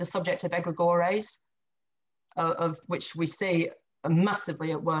concerned with the subject of egregores, of which we see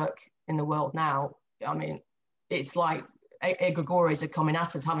massively at work in the world now. I mean, it's like egregores are coming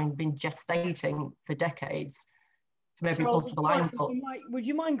at us, having been gestating for decades from every possible angle. Would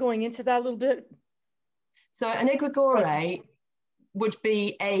you mind going into that a little bit? So an egregore would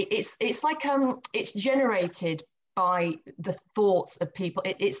be it's like it's generated by the thoughts of people.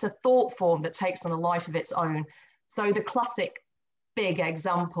 It's a thought form that takes on a life of its own. So the classic big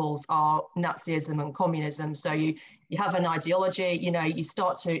examples are Nazism and communism. So you have an ideology, you know, you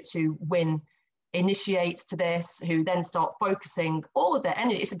start to win initiates to this, who then start focusing all of their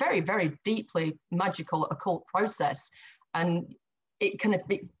energy. It's a very, very deeply magical occult process. And it can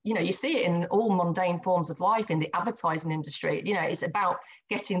be, you know, you see it in all mundane forms of life, in the advertising industry. You know, it's about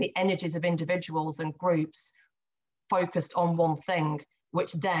getting the energies of individuals and groups focused on one thing,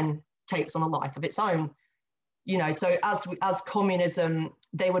 which then takes on a life of its own. You know, so as communism,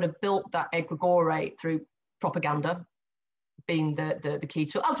 they would have built that egregore through propaganda, being the key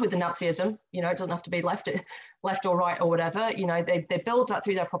tool, as with the Nazism. You know, it doesn't have to be left or right or whatever. You know, they build that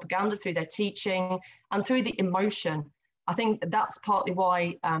through their propaganda, through their teaching, and through the emotion. I think that's partly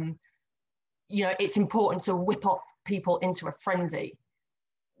why, you know, it's important to whip up people into a frenzy,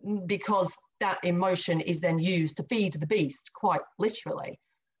 because that emotion is then used to feed the beast, quite literally.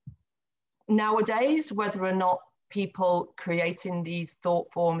 Nowadays, whether or not people creating these thought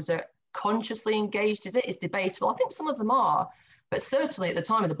forms are consciously engaged in it is debatable. I think some of them are, but certainly at the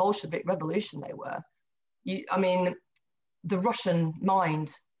time of the Bolshevik Revolution, they were. I mean, the Russian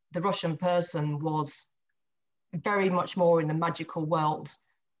mind, the Russian person was very much more in the magical world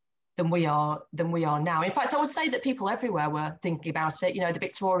than we are now. In fact, I would say that people everywhere were thinking about it. You know, the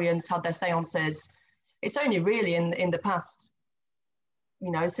Victorians had their seances. It's only really in the past, you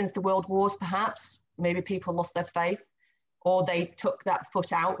know, since the World Wars, perhaps, maybe people lost their faith, or they took that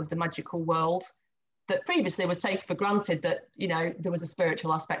foot out of the magical world that previously was taken for granted, that, you know, there was a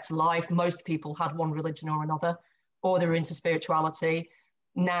spiritual aspect to life. Most people had one religion or another, or they were into spirituality.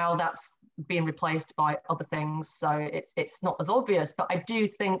 Now that's being replaced by other things, so it's not as obvious. But I do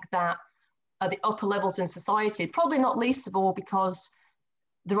think that at the upper levels in society, probably not least of all because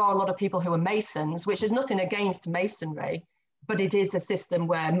there are a lot of people who are Masons, which is nothing against Masonry, but it is a system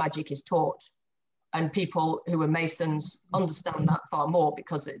where magic is taught, and people who are Masons understand that far more,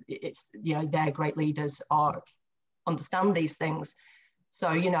 because it's, you know, their great leaders understand these things.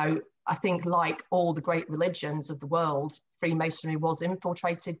 So, you know, I think like all the great religions of the world, Freemasonry was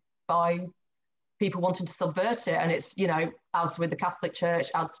infiltrated by people wanting to subvert it. And it's, you know, as with the Catholic Church,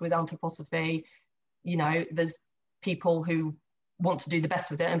 as with anthroposophy, you know, there's people who want to do the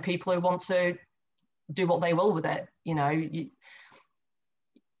best with it and people who want to do what they will with it. You know,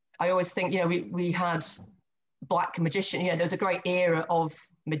 I always think, you know, we had black magician, you know, there's a great era of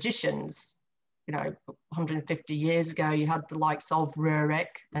magicians, you know, 150 years ago. You had the likes of Rurik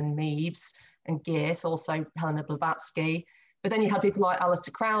and Meebs and Geerse, also Helena Blavatsky. But then you had people like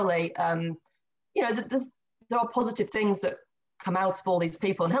Aleister Crowley. You know, there are positive things that come out of all these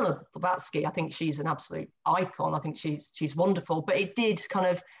people. And Helena Blavatsky, I think she's an absolute icon. I think she's wonderful. But it did kind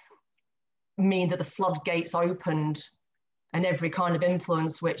of mean that the floodgates opened, and every kind of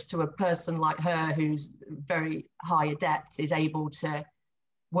influence which to a person like her, who's very high adept, is able to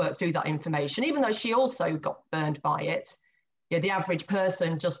work through that information, even though she also got burned by it. You know, the average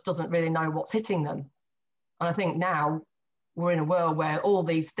person just doesn't really know what's hitting them. And I think now we're in a world where all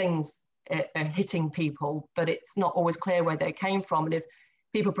these things are hitting people, but it's not always clear where they came from. And if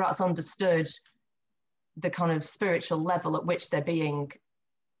people perhaps understood the kind of spiritual level at which they're being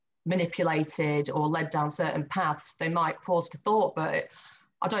manipulated or led down certain paths, they might pause for thought, but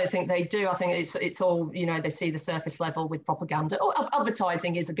I don't think they do. I think it's all, you know, they see the surface level with propaganda.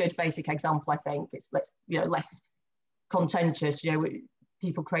 Advertising is a good basic example. I think it's less contentious. You know,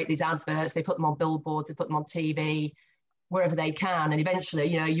 people create these adverts, they put them on billboards, they put them on TV. wherever they can. And eventually,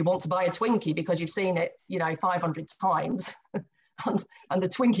 you know, you want to buy a Twinkie because you've seen it, you know, 500 times. and the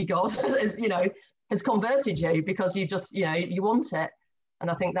Twinkie god is, you know, has converted you because you just, you know, you want it. And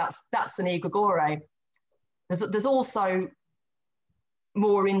I think that's an egregore. There's also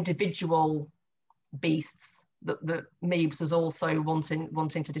more individual beasts that Meebs was also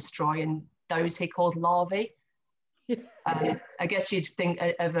wanting to destroy, and those he called larvae. I guess you'd think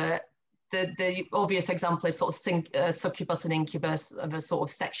of the obvious example is sort of succubus and incubus of a sort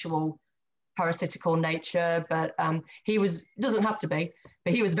of sexual parasitical nature, but he doesn't have to be,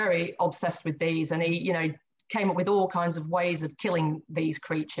 but he was very obsessed with these, and he, you know, came up with all kinds of ways of killing these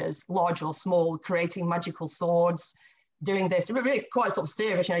creatures, large or small, creating magical swords, doing this, really quite sort of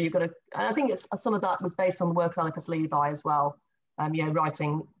serious, you know, you've got to, and I think some of that was based on the work of Eliphas Levi as well, you know,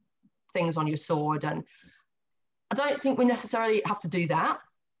 writing things on your sword. And I don't think we necessarily have to do that.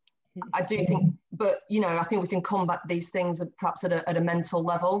 I do think, but, you know, I think we can combat these things perhaps at a mental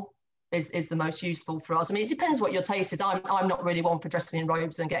level is the most useful for us. I mean, it depends what your taste is. I'm not really one for dressing in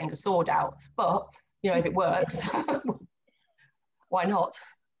robes and getting a sword out, but, you know, if it works, why not?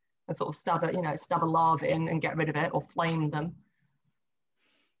 And sort of stab a larvae and get rid of it, or flame them.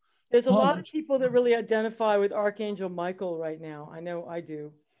 There's a lot of people that really identify with Archangel Michael right now. I know I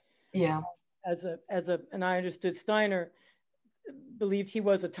do. Yeah. And I understood Steiner believed he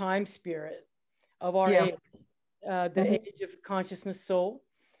was a time spirit of our age, the age of consciousness soul.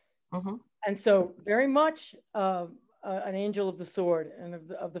 And so very much an angel of the sword and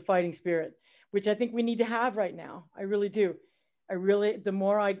of the fighting spirit, which I think we need to have right now. I really do. The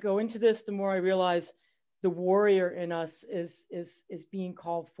more I go into this, the more I realize the warrior in us is being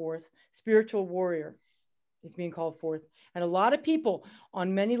called forth. Spiritual warrior is being called forth. And a lot of people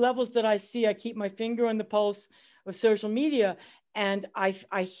on many levels that I see, I keep my finger on the pulse of social media, and I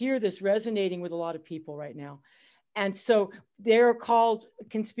hear this resonating with a lot of people right now. And so they're called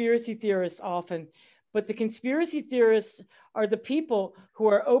conspiracy theorists often, but the conspiracy theorists are the people who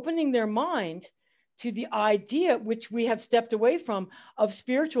are opening their mind to the idea, which we have stepped away from, of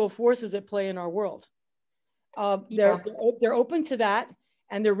spiritual forces at play in our world. They're open to that,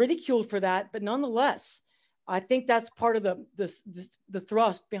 and they're ridiculed for that, but nonetheless, I think that's part of the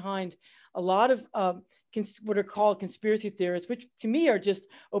thrust behind a lot of what are called conspiracy theorists, which to me are just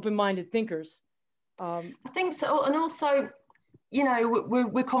open-minded thinkers. I think so. And also, you know,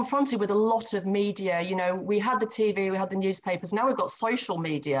 we're confronted with a lot of media. You know, we had the TV, we had the newspapers, now we've got social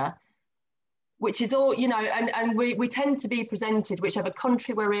media, which is all, you know, and we tend to be presented, whichever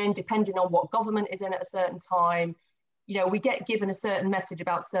country we're in, depending on what government is in at a certain time, you know, we get given a certain message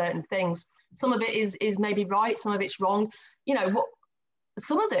about certain things. Some of it is maybe right, some of it's wrong. You know,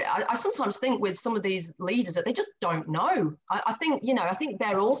 some of it, I sometimes think with some of these leaders that they just don't know. I think, you know, I think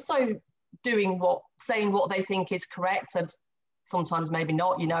they're also saying what they think is correct, and sometimes maybe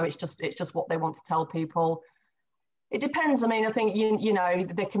not, you know, it's just what they want to tell people. It depends. I mean, I think, you know,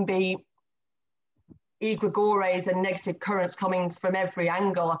 there can be egregores and negative currents coming from every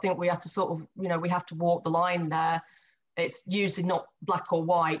angle. I think we have to sort of, you know, we have to walk the line there. It's usually not black or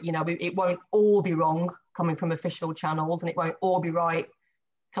white, you know, it won't all be wrong coming from official channels, and it won't all be right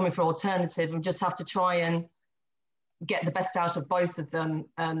coming from alternative. We just have to try and get the best out of both of them.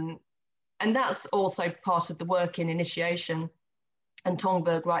 And that's also part of the work in initiation. And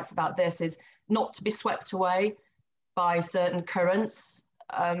Tomberg writes about this, is not to be swept away by certain currents,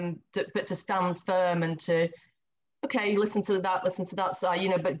 but to stand firm and to, okay, listen to that side, you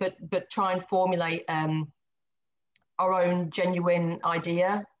know, but try and formulate our own genuine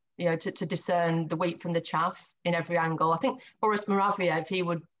idea, you know, to discern the wheat from the chaff in every angle. I think Boris Moraviev, he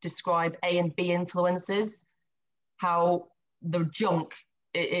would describe A and B influences, how the junk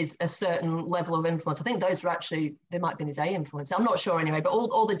is a certain level of influence. I think those were actually, they might have been his A influence. I'm not sure anyway, but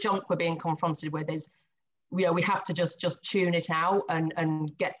all the junk we're being confronted with is, you know, we have to just tune it out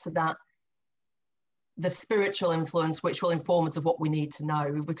and get to that, the spiritual influence, which will inform us of what we need to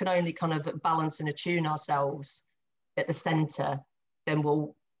know. If we can only kind of balance and attune ourselves at the center, then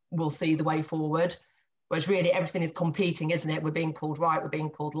we'll see the way forward. Whereas really everything is competing, isn't it? We're being pulled right, we're being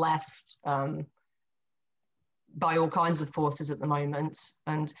pulled left by all kinds of forces at the moment.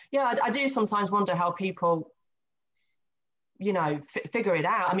 And yeah, I do sometimes wonder how people, you know, figure it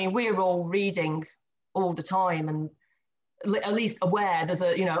out. I mean, we're all reading all the time, and at least aware there's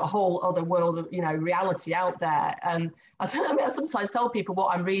a, you know, a whole other world of, you know, reality out there. I sometimes tell people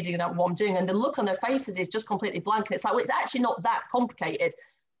what I'm reading and what I'm doing, and the look on their faces is just completely blank. And it's like, well, it's actually not that complicated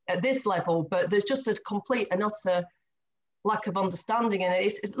at this level, but there's just a complete and utter lack of understanding. And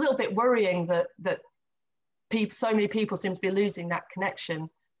it's a little bit worrying that so many people seem to be losing that connection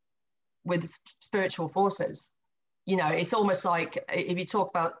with spiritual forces. you know, it's almost like if you talk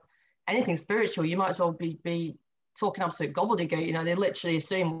about anything spiritual, you might as well be talking absolute gobbledygook. You know, they literally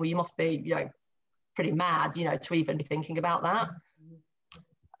assume, well, you must be, you know, pretty mad, you know, to even be thinking about that.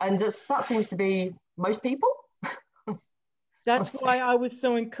 And just that seems to be most people. That's why I was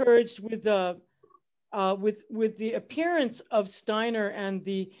so encouraged with the appearance of Steiner and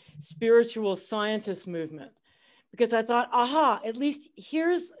the spiritual scientist movement, because I thought, aha, at least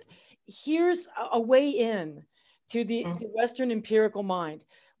here's a way in to the Western empirical mind.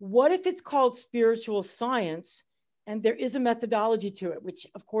 What if it's called spiritual science, and there is a methodology to it, which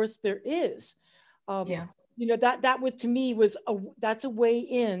of course there is. Yeah. You know, that was, to me, that's a way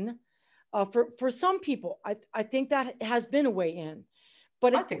in for some people. I think that has been a way in.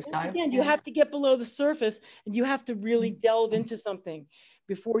 But I think so. Again, you have to get below the surface, and you have to really delve into something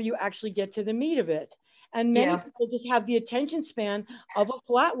before you actually get to the meat of it. And many people just have the attention span of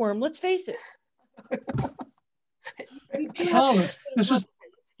a flatworm. Let's face it. Charlotte, this is,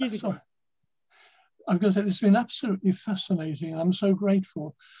 sorry. I'm going to say this has been absolutely fascinating. I'm so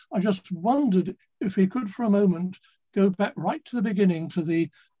grateful. I just wondered if we could, for a moment, go back right to the beginning to the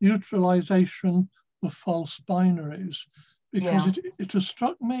neutralization of false binaries, because it has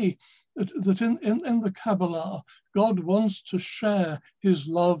struck me that in the Kabbalah, God wants to share his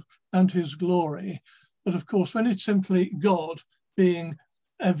love and his glory. But of course, when it's simply God being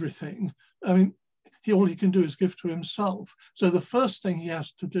everything, I mean, all he can do is give to himself. So the first thing he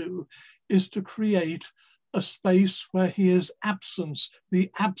has to do is to create a space where he is absence, the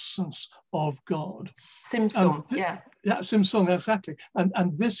absence of God. Simsung, yeah. Yeah, Simsung, exactly.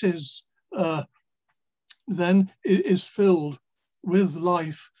 And this is then is filled with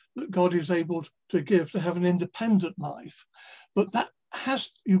life that God is able to give, to have an independent life. But that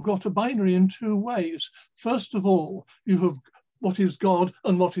you've got a binary in two ways. First of all, you have what is God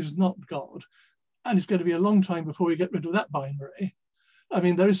and what is not God. And it's going to be a long time before we get rid of that binary. I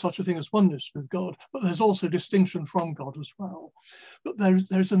mean, there is such a thing as oneness with God, but there's also distinction from God as well. But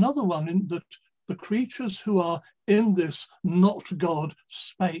there's another one in that the creatures who are in this not God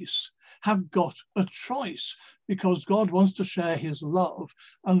space have got a choice, because God wants to share his love,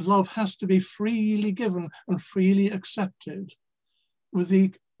 and love has to be freely given and freely accepted, with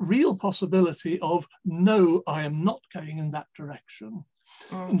the real possibility of, no, I am not going in that direction.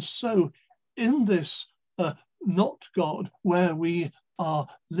 And so in this not God where we are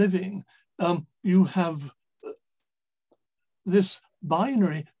living, you have this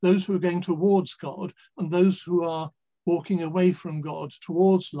binary, those who are going towards God and those who are walking away from God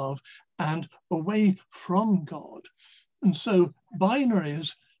towards love and away from God. And so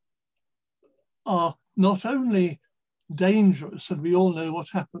binaries are not only dangerous, and we all know what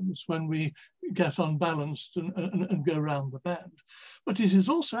happens when we get unbalanced and go round the bend, but it is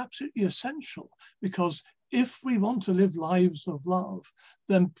also absolutely essential, because if we want to live lives of love,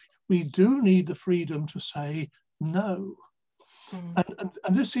 then we do need the freedom to say no.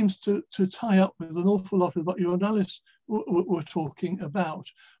 And this seems to tie up with an awful lot of what you and Alice were talking about.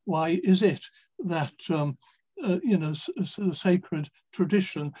 Why is it that you know, the sacred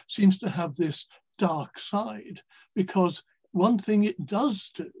tradition seems to have this dark side? Because one thing it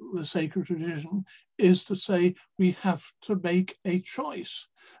does do, the sacred tradition, is to say we have to make a choice.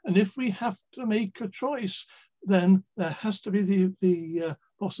 And if we have to make a choice, then there has to be the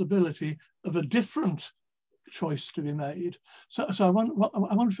possibility of a different choice to be made. So I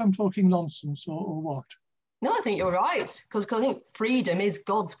wonder if I'm talking nonsense or what. No, I think you're right, because I think freedom is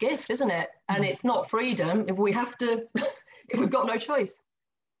God's gift, isn't it? And it's not freedom if we have to, if we've got no choice.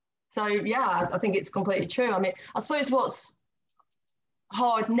 So yeah, I think it's completely true. I mean, I suppose what's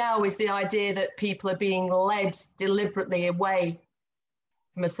hard now is the idea that people are being led deliberately away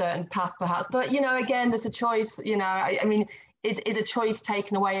from a certain path, perhaps. But, you know, again, there's a choice, you know, I mean, is a choice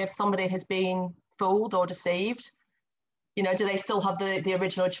taken away if somebody has been fooled or deceived? You know, do they still have the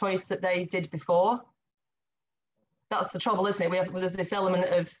original choice that they did before? That's the trouble, isn't it? There's this element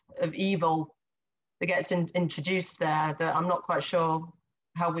of evil that gets introduced there that I'm not quite sure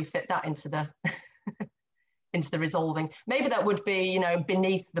how we fit that into the into the resolving. Maybe that would be, you know,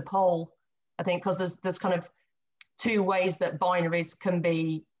 beneath the pole, I think, because there's kind of two ways that binaries can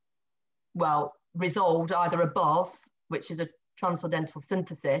be, well, resolved, either above, which is a transcendental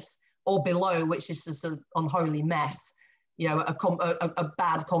synthesis, or below, which is just an unholy mess, you know, a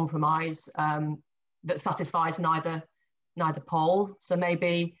bad compromise that satisfies neither pole. So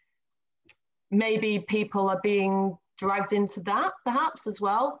maybe people are being dragged into that, perhaps, as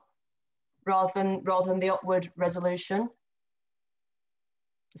well, rather than the upward resolution.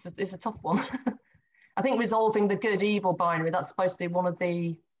 It's a tough one. I think resolving the good-evil binary, that's supposed to be one of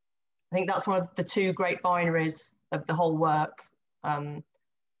the, I think that's one of the two great binaries of the whole work.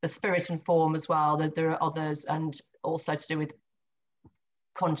 The spirit and form as well, that there are others, and also to do with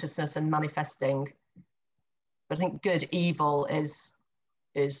consciousness and manifesting. But I think good, evil is,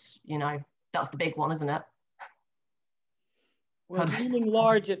 you know, that's the big one, isn't it? Well, it's looming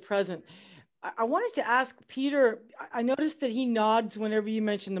large at present. I wanted to ask Peter, I noticed that he nods whenever you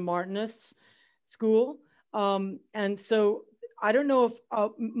mention the Martinists school. And so I don't know if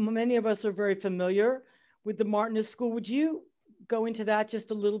many of us are very familiar with the Martinist school. Would you go into that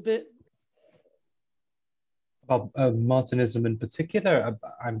just a little bit? About Martinism in particular,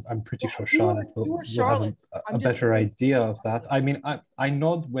 I'm pretty sure Charlotte will have a better idea of that. I mean, I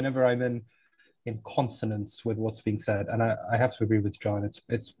nod whenever I'm in consonance with what's being said, and I have to agree with John.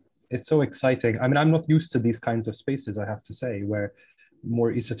 It's so exciting. I mean, I'm not used to these kinds of spaces, I have to say, where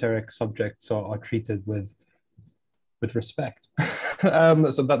more esoteric subjects are treated with respect.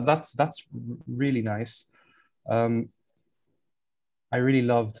 So that's really nice. I really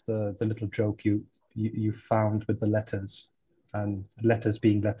loved the little joke you found with the letters, and letters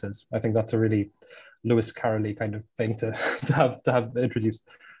being letters. I think that's a really Lewis Carroll-y kind of thing to have introduced.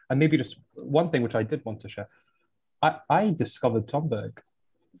 And maybe just one thing which I did want to share. I discovered Tomberg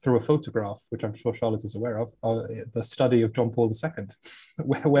through a photograph, which I'm sure Charlotte is aware of, the study of John Paul II,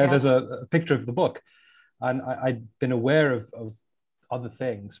 where there's a picture of the book. And I'd been aware of other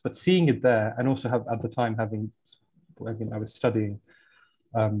things, but seeing it there, and also at the time I was studying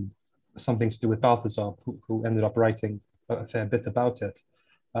something to do with Balthasar, who ended up writing a fair bit about it.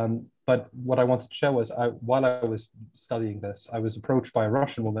 But what I wanted to share was, while I was studying this, I was approached by a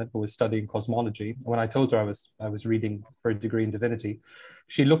Russian woman who was studying cosmology. When I told her I was reading for a degree in divinity,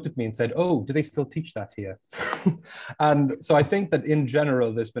 she looked at me and said, "Oh, do they still teach that here?" And so I think that in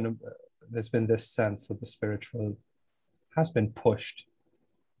general, there's been this sense that the spiritual has been pushed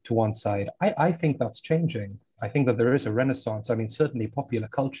to one side. I think that's changing. I think that there is a renaissance. I mean, certainly popular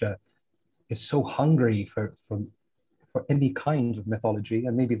culture is so hungry for any kind of mythology,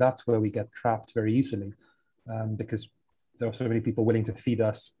 and maybe that's where we get trapped very easily, because there are so many people willing to feed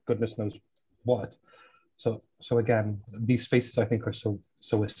us goodness knows what. So again, these spaces I think are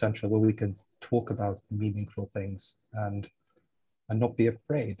so essential, where we can talk about meaningful things and not be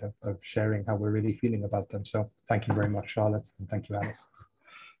afraid of sharing how we're really feeling about them. So thank you very much, Charlotte, and thank you, Alice.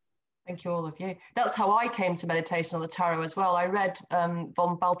 Thank you, all of you. That's how I came to meditation on the tarot as well. I read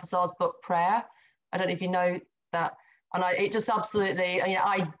von Balthasar's book Prayer. I don't know if you know that. And it just absolutely,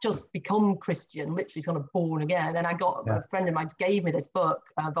 I just become Christian, literally kind of born again. And then I got a friend of mine gave me this book,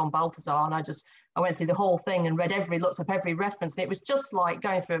 von Balthasar, and I went through the whole thing and looked up every reference. And it was just like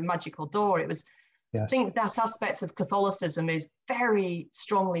going through a magical door. It was, I think that aspect of Catholicism is very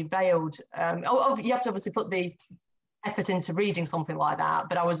strongly veiled. You have to obviously put the effort into reading something like that,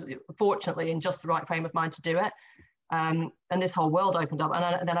 but I was fortunately in just the right frame of mind to do it. And this whole world opened up.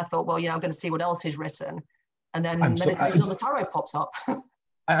 And then I thought, well, I'm going to see what else he's written. And then meditation on the tarot pops up.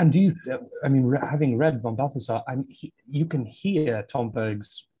 And having read von Balthasar, you can hear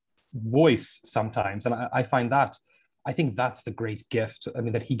Tomberg's voice sometimes. And I find that, I think that's the great gift. I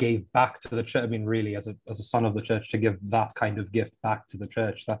mean, that he gave back to the church. I mean, really, as a son of the church, to give that kind of gift back to the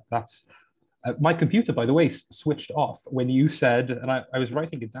church. That's my computer, by the way, switched off when you said, and I was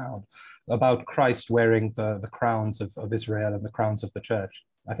writing it down, about Christ wearing the crowns of Israel and the crowns of the church.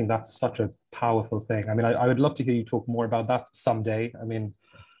 I think that's such a powerful thing. I mean, I would love to hear you talk more about that someday. I mean,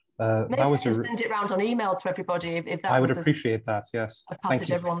 maybe I can send it around on email to everybody if that I would appreciate that. Yes, a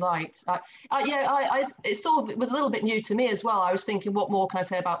passage everyone liked. It sort of was a little bit new to me as well. I was thinking, what more can I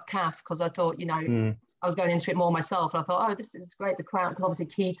say about CAF? Because I thought, I was going into it more myself, and I thought, oh, this is great, the crown. Because obviously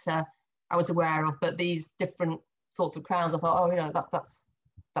Keita I was aware of, but these different sorts of crowns, I thought, oh,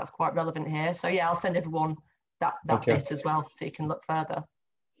 that's quite relevant here. So yeah, I'll send everyone that bit as well, so you can look further.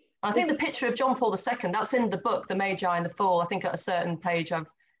 I think the picture of John Paul II, that's in the book, The Magi and the Fool. I think at a certain page, I've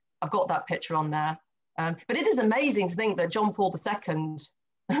got that picture on there. But it is amazing to think that John Paul II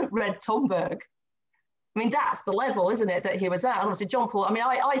read Tomberg. I mean, that's the level, isn't it, that he was at? And obviously, John Paul,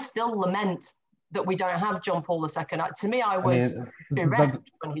 I still lament that we don't have John Paul II. To me, I was bereft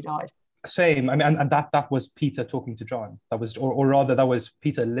when he died. Same. I mean, and that was Peter talking to John. That was, or rather, that was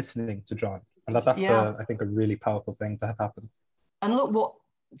Peter listening to John. And that's, I think, a really powerful thing to have happen. And look what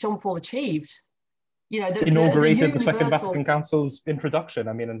John Paul achieved. Inaugurated the Second Vatican Council's introduction.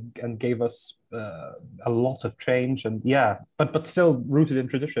 I mean, and gave us a lot of change, and but still rooted in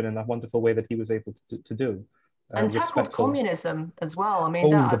tradition in that wonderful way that he was able to do. And tackled communism as well. I mean,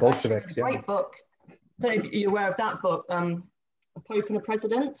 the Bolsheviks. A great book. I don't know if you're aware of that book, A Pope and a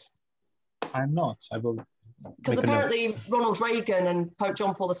President. I'm not. I will because apparently Ronald Reagan and Pope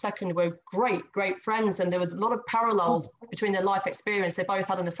John Paul II were great friends, and there was a lot of parallels between their life experience. They both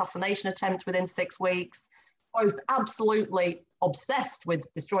had an assassination attempt within 6 weeks, both absolutely obsessed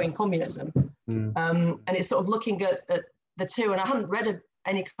with destroying communism. And it's sort of looking at the two, and I haven't read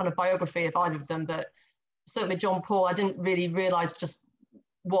any kind of biography of either of them, but certainly John Paul, I didn't really realise just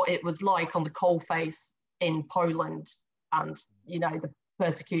what it was like on the coalface in Poland, and, you know, the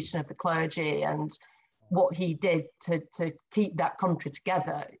persecution of the clergy and what he did to keep that country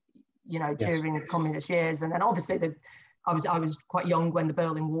together, you know, during the communist years. And then obviously I was quite young when the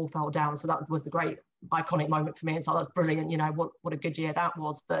Berlin Wall fell down, so that was the great iconic moment for me. And so that's brilliant, you know, what a good year that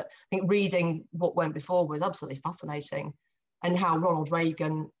was. But I think reading what went before was absolutely fascinating, and how Ronald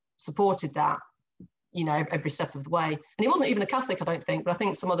Reagan supported that, you know, every step of the way. And he wasn't even a Catholic, I don't think, but I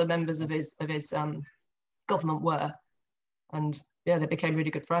think some other members of his government were, and yeah, they became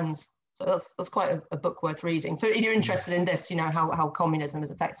really good friends. So that's quite a book worth reading. So if you're interested in this, you know, how communism is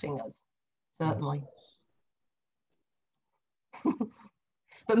affecting us, certainly.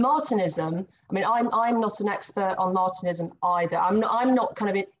 But Martinism, I mean, I'm not an expert on Martinism either. I'm not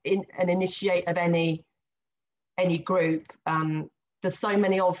kind of in an initiate of any group. There's so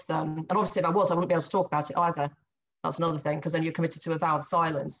many of them, and obviously if I was, I wouldn't be able to talk about it either. That's another thing, because then you're committed to a vow of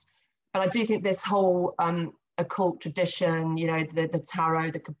silence. But I do think this whole occult tradition, you know, the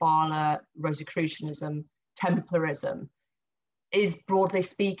tarot, the Kabbalah, Rosicrucianism, Templarism, is broadly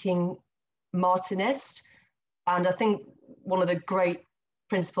speaking Martinist. And I think one of the great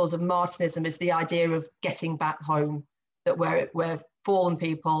principles of Martinism is the idea of getting back home, that we're fallen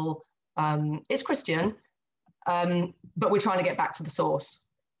people. It's Christian, but we're trying to get back to the source.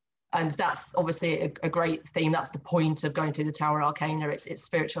 And that's obviously a great theme. That's the point of going through the Tower Arcana. It's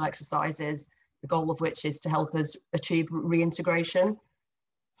spiritual exercises, the goal of which is to help us achieve reintegration.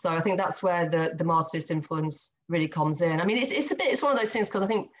 So I think that's where the Martinist influence really comes in. I mean, it's one of those things, because I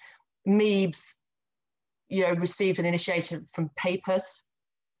think Miebs, you know, received an initiation from Papus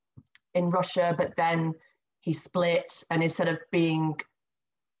in Russia, but then he split, and instead of being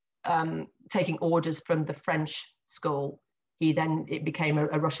taking orders from the French school, it became a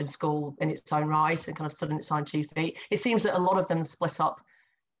Russian school in its own right, and kind of stood on its own 2 feet. It seems that a lot of them split up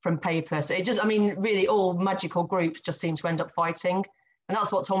from Papus. It just, I mean, really all magical groups just seem to end up fighting. And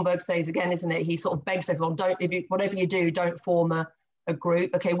that's what Tomberg says again, isn't it? He sort of begs everyone, whatever you do, don't form a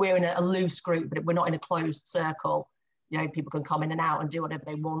group. Okay, we're in a loose group, but we're not in a closed circle. You know, people can come in and out and do whatever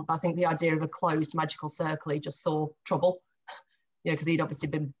they want. But I think the idea of a closed magical circle, he just saw trouble, you know, because he'd obviously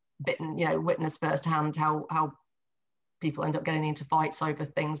been bitten, you know, witnessed firsthand how people end up getting into fights over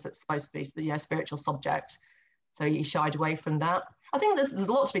things that's supposed to be, you know, spiritual subject. So he shied away from that. I think there's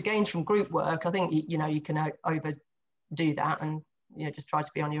a lot to be gained from group work. I think, you know, you can overdo that and, you know, just try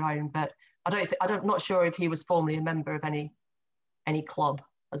to be on your own. But I'm not sure if he was formerly a member of any club,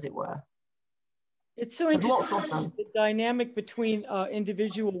 as it were. It's so interesting. There's lots of them. The dynamic between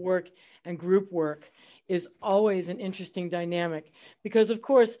individual work and group work is always an interesting dynamic, because of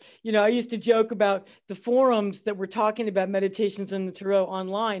course, you know, I used to joke about the forums that were talking about meditations in the Tarot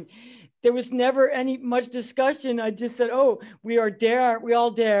online. There was never much discussion. I just said, oh, we all dare,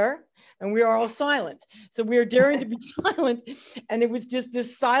 and we are all silent. So we are daring to be silent. And it was just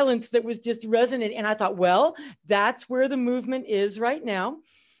this silence that was just resonant. And I thought, well, that's where the movement is right now.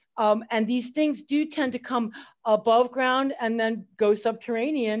 And these things do tend to come above ground and then go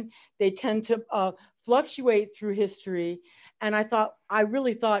subterranean. They tend to fluctuate through history. And I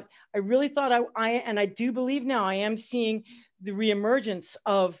really thought, and I do believe now, I am seeing the reemergence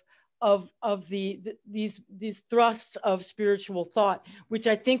of these thrusts of spiritual thought, which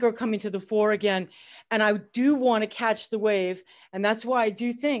I think are coming to the fore again. And I do want to catch the wave. And that's why I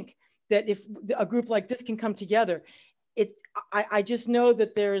do think that if a group like this can come together, I just know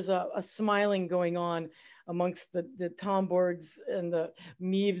that there's a smiling going on amongst the Tombergs and the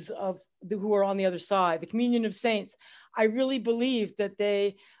Miebs who are on the other side, the Communion of Saints. I really believe that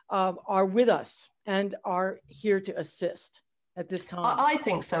they are with us and are here to assist at this time. I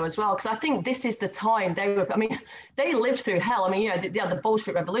think so as well, because I think this is the time they lived through hell. I mean, you know, they had the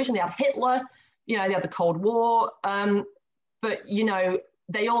Bolshevik Revolution, they had Hitler, you know, they had the Cold War, but, you know,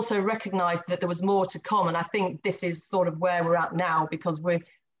 they also recognized that there was more to come. And I think this is sort of where we're at now, because we're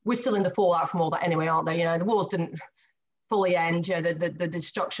still in the fallout from all that anyway, aren't they? You know, the wars didn't fully end, you know, the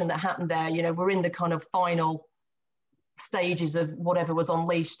destruction that happened there, you know, we're in the kind of final stages of whatever was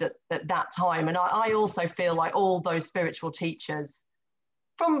unleashed at that time. And I also feel like all those spiritual teachers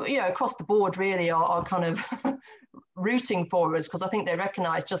from, you know, across the board really are kind of rooting for us, because I think they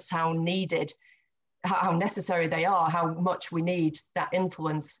recognize just how needed how necessary they are, how much we need that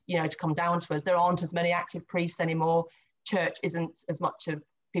influence, you know, to come down to us. There aren't as many active priests anymore. Church isn't as much of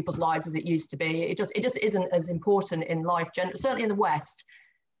people's lives as it used to be. It just isn't as important in life, certainly in the West.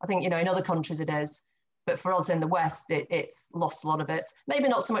 I think, you know, in other countries it is, but for us in the West, it's lost a lot of it. Maybe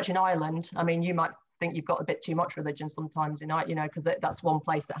not so much in Ireland. I mean, you might think you've got a bit too much religion sometimes in Ireland, you know, because that's one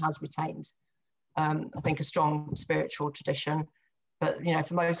place that has retained, I think, a strong spiritual tradition. But, you know,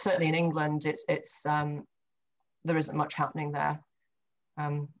 for most, certainly in England, there isn't much happening there.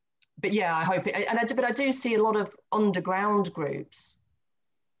 But yeah, I hope it, but I do see a lot of underground groups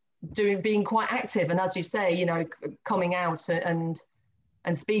being quite active, and as you say, you know, coming out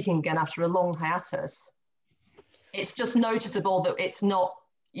and speaking again after a long hiatus. It's just noticeable that it's not,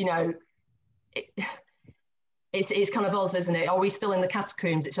 you know, it's kind of us, isn't it? Are we still in the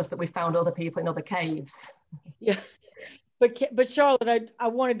catacombs? It's just that we found other people in other caves. Yeah. But Charlotte, I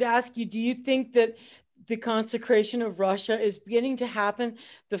wanted to ask you, do you think that the consecration of Russia is beginning to happen?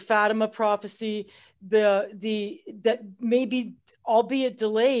 The Fatima prophecy, that maybe, albeit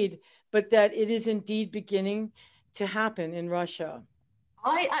delayed, but that it is indeed beginning to happen in Russia?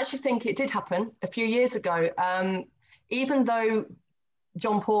 I actually think it did happen a few years ago. Even though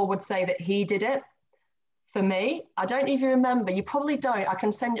John Paul would say that he did it, for me, I don't even remember. You probably don't.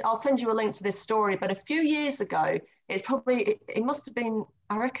 I'll send you a link to this story. But a few years ago, it must have been,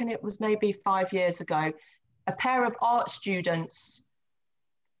 I reckon it was maybe 5 years ago, a pair of art students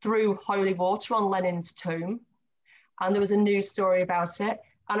threw holy water on Lenin's tomb, and there was a news story about it.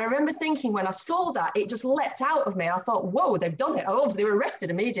 And I remember thinking, when I saw that, it just leapt out of me. I thought, whoa, they've done it. Obviously, they were arrested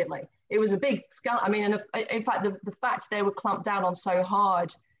immediately. It was a big scandal. I mean, and in fact, the fact they were clamped down on so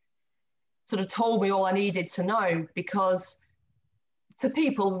hard sort of told me all I needed to know, because to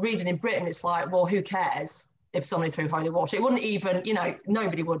people reading in Britain, it's like, well, who cares if somebody threw holy water? It wouldn't even, you know,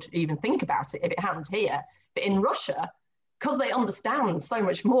 nobody would even think about it if it happened here. But in Russia, because they understand so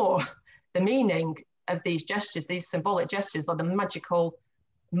much more the meaning of these gestures, these symbolic gestures, like the magical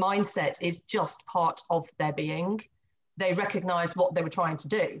mindset is just part of their being. They recognize what they were trying to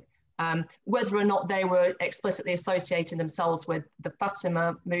do. Whether or not they were explicitly associating themselves with the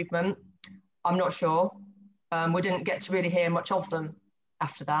Fatima movement, I'm not sure. We didn't get to really hear much of them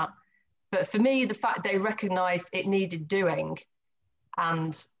after that. But for me, the fact they recognized it needed doing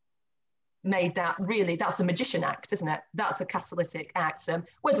and made that, really, that's a magician act, isn't it? That's a catalytic act.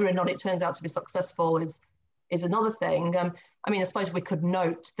 Whether or not it turns out to be successful is another thing. I mean, I suppose we could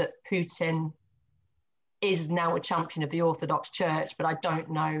note that Putin is now a champion of the Orthodox Church, but I don't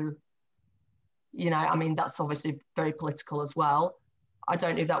know, you know, I mean, that's obviously very political as well. I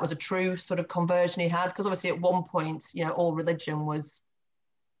don't know if that was a true sort of conversion he had, because obviously at one point, you know, all religion was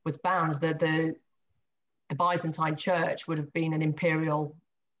banned. The Byzantine Church would have been an imperial,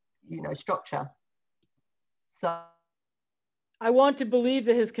 you know, structure. So I want to believe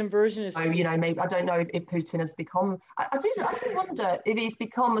that his conversion is true. You know, maybe, I don't know if Putin has become, I do wonder if he's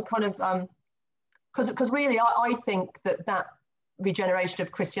become a kind of, because really I think that regeneration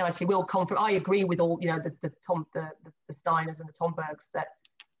of Christianity will come from, I agree with all, you know, the Steiners and the Tombergs, that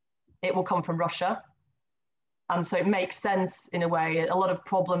it will come from Russia. And so it makes sense in a way. A lot of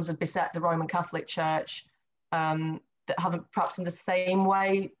problems have beset the Roman Catholic Church that haven't perhaps in the same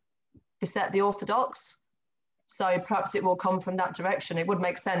way beset the Orthodox. So perhaps it will come from that direction. It would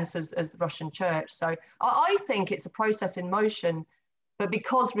make sense as the Russian Church. So I think it's a process in motion, but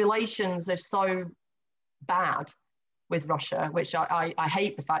because relations are so bad with Russia, which I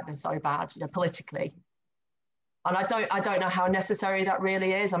hate the fact they're so bad, you know, politically. And I don't know how necessary that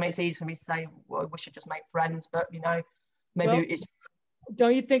really is. I mean, it's easy for me to say, well, we should just make friends, but you know, maybe it's.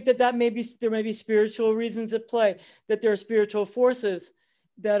 Don't you think that there may be spiritual reasons at play, that there are spiritual forces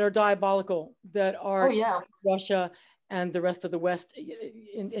that are diabolical, that are Russia and the rest of the West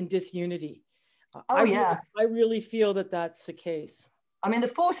in disunity? I really feel that that's the case. I mean, the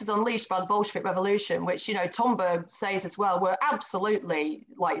forces unleashed by the Bolshevik Revolution, which, you know, Tomberg says as well, were absolutely,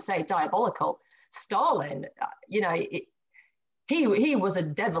 like you say, diabolical. Stalin, you know, he was a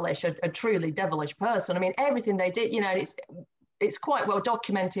truly devilish person. I mean, everything they did, you know, it's quite well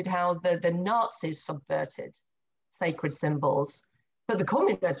documented how the Nazis subverted sacred symbols, but the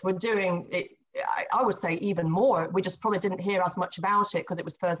communists were doing it, I would say, even more. We just probably didn't hear as much about it because it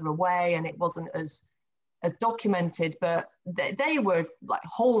was further away and it wasn't as documented, but they were like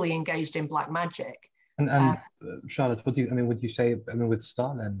wholly engaged in black magic. And Charlotte, would you say, I mean, with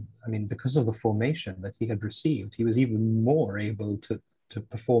Stalin, I mean, because of the formation that he had received, he was even more able to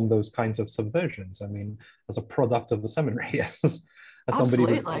perform those kinds of subversions. I mean, as a product of the seminary, as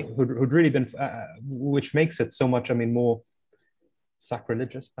somebody who'd really been, which makes it so much, I mean, more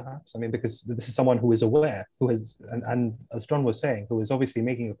sacrilegious, perhaps. I mean, because this is someone who is aware, who has, and as John was saying, who is obviously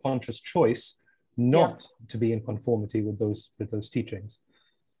making a conscious choice not to be in conformity with those teachings.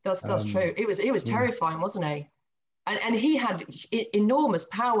 That's true. He was terrifying, wasn't he? And he had enormous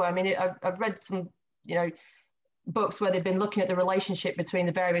power. I mean, I've read some, books where they've been looking at the relationship between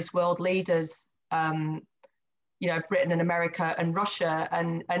the various world leaders, of Britain and America and Russia,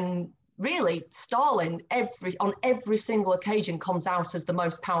 and really Stalin on every single occasion comes out as the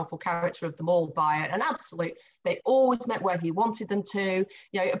most powerful character of them all by it. And absolutely, they always met where he wanted them to.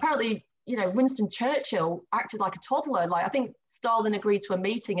 Apparently, Winston Churchill acted like a toddler. Like, I think Stalin agreed to a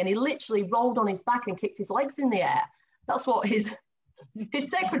meeting and he literally rolled on his back and kicked his legs in the air. That's what his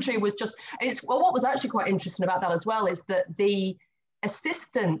secretary was just. What was actually quite interesting about that as well is that the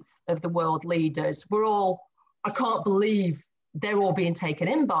assistants of the world leaders were all, I can't believe they're all being taken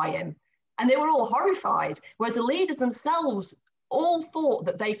in by him. And they were all horrified. Whereas the leaders themselves all thought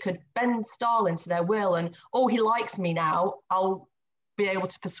that they could bend Stalin to their will and, oh, he likes me now, I'll be able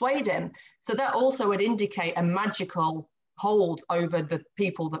to persuade him. So that also would indicate a magical hold over the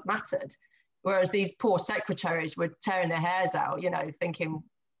people that mattered. Whereas these poor secretaries were tearing their hairs out, thinking,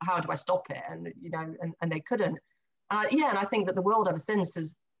 how do I stop it? And, and they couldn't. And I think that the world ever since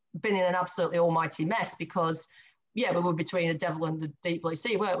has been in an absolutely almighty mess because, we were between a devil and the deep blue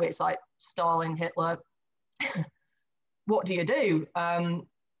sea, weren't we? It's like Stalin, Hitler. What do you do?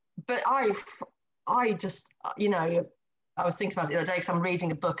 But I just, I was thinking about it the other day because I'm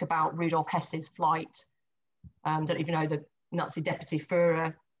reading a book about Rudolf Hess's flight. Don't even know the Nazi deputy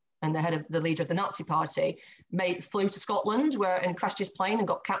Führer and the leader of the Nazi party flew to Scotland and crashed his plane and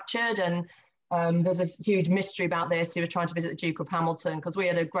got captured. And there's a huge mystery about this. He was trying to visit the Duke of Hamilton because we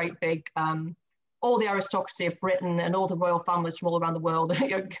had a great big, all the aristocracy of Britain and all the royal families from all around the world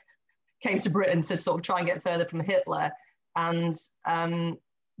came to Britain to sort of try and get further from Hitler. And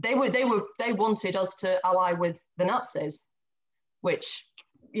they wanted us to ally with the Nazis, which,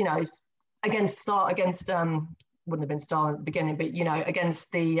 against wouldn't have been Stalin at the beginning, but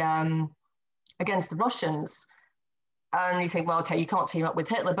against the Russians. And you think, well, okay, you can't team up with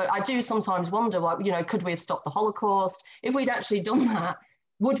Hitler, but I do sometimes wonder, could we have stopped the Holocaust? If we'd actually done that,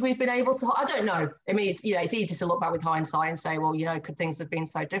 would we have been able to? I don't know. I mean, it's easy to look back with hindsight and say, well, could things have been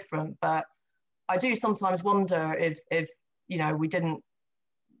so different? But I do sometimes wonder if we didn't,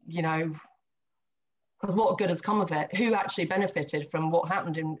 because what good has come of it? Who actually benefited from what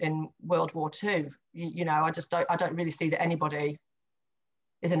happened in World War II? I don't really see that anybody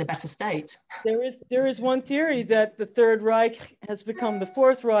is in a better state. There is one theory that the Third Reich has become the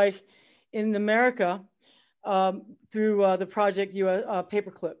Fourth Reich in America through the Project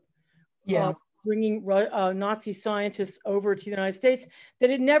Paperclip. Bringing Nazi scientists over to the United States, that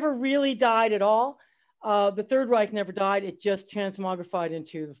it never really died at all. The Third Reich never died. It just transmogrified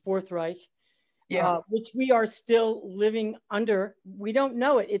into the Fourth Reich, which we are still living under. We don't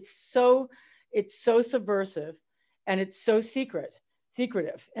know it. It's so subversive and it's so secretive.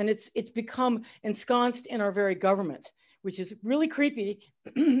 And it's become ensconced in our very government, which is really creepy.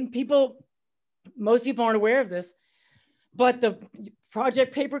 Most people aren't aware of this, but the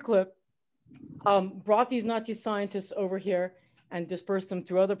Project Paperclip brought these Nazi scientists over here and dispersed them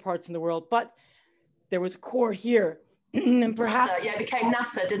through other parts in the world. But there was a core here. And perhaps NASA, it became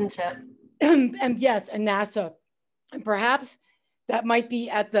NASA, didn't it? and NASA. And perhaps that might be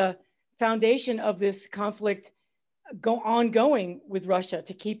at the foundation of this conflict ongoing with Russia,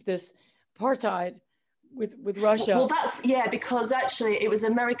 to keep this apartheid with Russia. Well, that's, because actually it was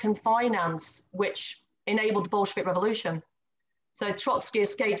American finance which enabled the Bolshevik Revolution. So Trotsky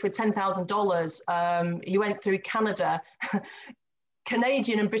escaped with $10,000. He went through Canada.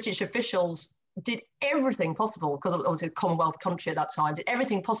 Canadian and British officials did everything possible, because it was a Commonwealth country at that time, did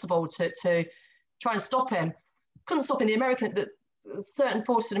everything possible to try and stop him. Couldn't stop him. Certain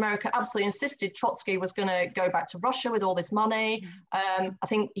forces in America absolutely insisted Trotsky was going to go back to Russia with all this money. I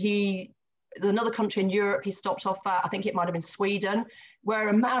think another country in Europe he stopped off at, I think it might have been Sweden, where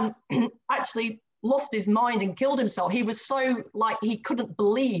a man actually lost his mind and killed himself. He was so, he couldn't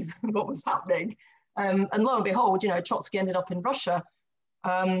believe what was happening. And lo and behold, Trotsky ended up in Russia,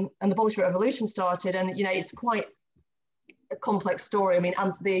 and the Bolshevik Revolution started. And, it's quite a complex story. I mean,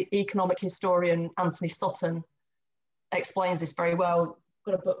 the economic historian Anthony Sutton explains this very well.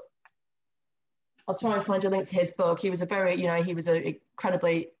 Got a book. I'll try and find a link to his book. He was he was an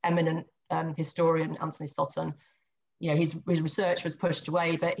incredibly eminent historian, Anthony Sutton. His research was pushed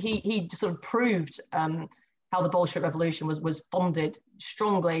away, but he sort of proved how the Bolshevik Revolution was funded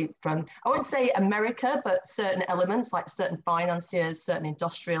strongly from, I wouldn't say America, but certain elements, like certain financiers, certain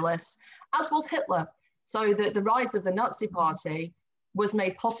industrialists, as was Hitler. So the rise of the Nazi Party was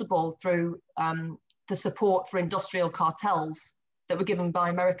made possible through the support for industrial cartels that were given by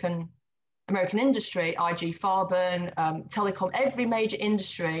American industry, IG Farben, telecom, every major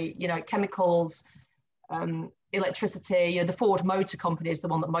industry, you know, chemicals, electricity. You know, the Ford Motor Company is the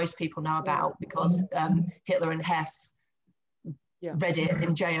one that most people know about because Hitler and Hess read it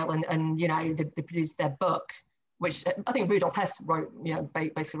in jail, and you know, they produced their book, which I think Rudolf Hess wrote, you know,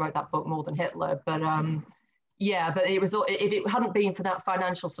 basically wrote that book more than Hitler. But yeah, but it was, if it hadn't been for that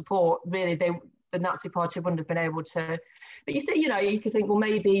financial support, really, the Nazi Party wouldn't have been able to. But you see, you know, you could think, well,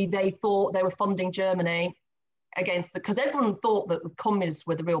 maybe they thought they were funding Germany against because everyone thought that the communists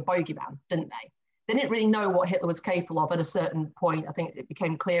were the real bogeyman, didn't they? They didn't really know what Hitler was capable of at a certain point. I think it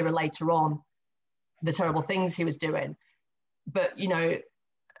became clearer later on, the terrible things he was doing. But, you know,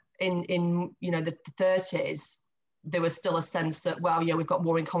 in you know, the 30s, there was still a sense that, well, yeah, we've got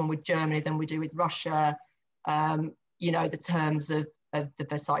more in common with Germany than we do with Russia. You know, the terms of the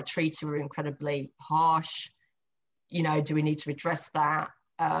Versailles Treaty were incredibly harsh. You know, do we need to address that?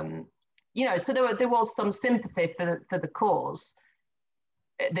 You know, so there was some sympathy for the cause.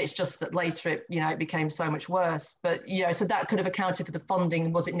 It's just that later it, you know, it became so much worse. But, you know, so that could have accounted for the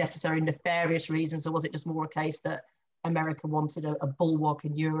funding. Was it necessarily nefarious reasons, or was it just more a case that America wanted a bulwark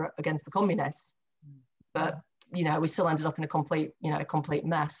in Europe against the communists? But, you know, we still ended up in a complete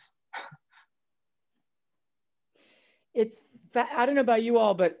mess. I don't know about you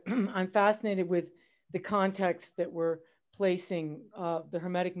all, but I'm fascinated with the context that we're placing the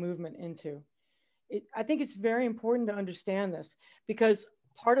Hermetic movement into. I think it's very important to understand this, because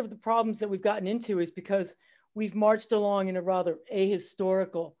part of the problems that we've gotten into is because we've marched along in a rather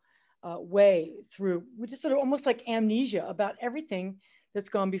ahistorical way through, we're just sort of almost like amnesia about everything that's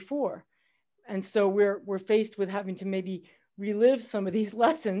gone before. And so we're faced with having to maybe relive some of these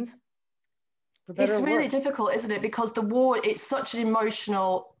lessons. It's really difficult, isn't it? Because the war, it's such an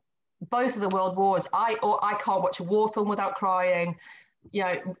emotional, both of the world wars. I can't watch a war film without crying. You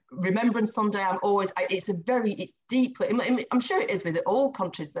know, Remembrance Sunday, it's deeply, I'm sure it is with all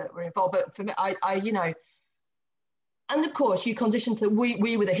countries that were involved, but for me, you know, and of course you condition that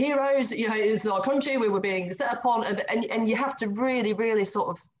we were the heroes, you know, it was our country, we were being set upon, and you have to really, really sort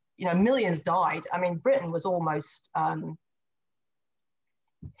of, you know, millions died. I mean, Britain was almost,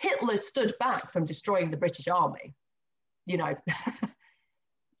 Hitler stood back from destroying the British army, you know.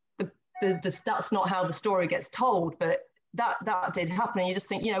 That's not how the story gets told, but that did happen. And you just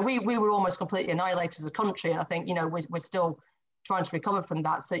think, you know, we were almost completely annihilated as a country. And I think, you know, we're still trying to recover from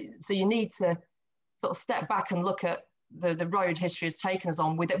that. So you need to sort of step back and look at the road history has taken us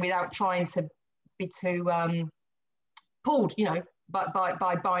on without trying to be too pulled, you know,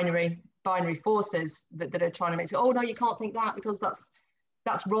 by binary forces that are trying to make it, oh no, you can't think that because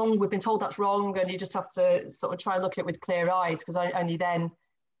that's wrong. We've been told that's wrong. And you just have to sort of try and look at it with clear eyes, because only then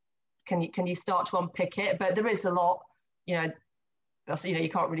can you start to unpick it. But there is a lot, you know, you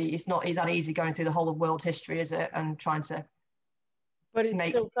can't really, it's not that easy going through the whole of world history, is it? And trying to. But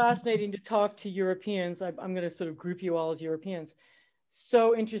it's so fascinating to talk to Europeans. I'm going to sort of group you all as Europeans.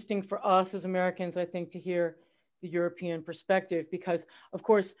 So interesting for us as Americans, I think, to hear the European perspective, because of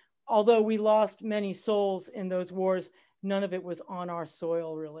course, although we lost many souls in those wars, none of it was on our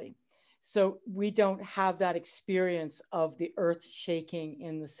soil, really. So we don't have that experience of the earth shaking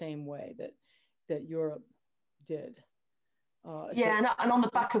in the same way that Europe did. And on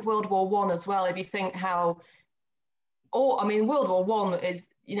the back of World War I as well, if you think how, World War I is,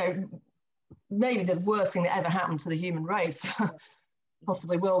 you know, maybe the worst thing that ever happened to the human race,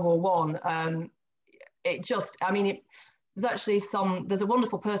 possibly World War I. There's actually there's a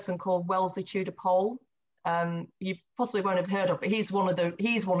wonderful person called Wellesley Tudor Pole. You possibly won't have heard of, but he's one of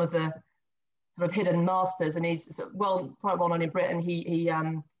the sort of hidden masters, and he's quite well known in Britain. He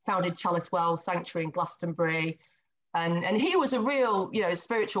founded Chalice Well Sanctuary in Glastonbury, and he was a real, you know,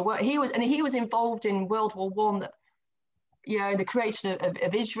 spiritual work. He was involved in World War I, you know, the creation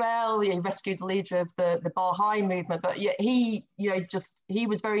of Israel. He rescued the leader of the Baha'i movement, but yet he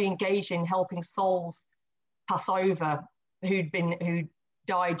was very engaged in helping souls pass over who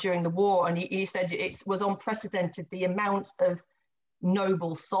died during the war. And he said it was unprecedented, the amount of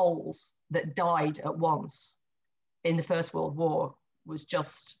noble souls that died at once in the First World War was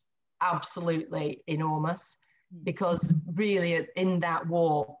just absolutely enormous, because really in that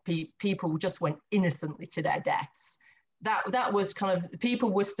war people just went innocently to their deaths. That was kind of,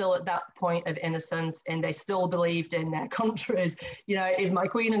 people were still at that point of innocence, and they still believed in their countries. You know, if my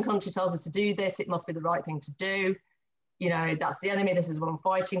queen and country tells me to do this, it must be the right thing to do. You know, that's the enemy, this is what I'm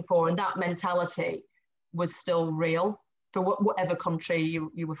fighting for. And that mentality was still real for whatever country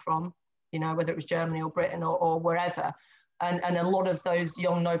you were from, you know, whether it was Germany or Britain or wherever. And a lot of those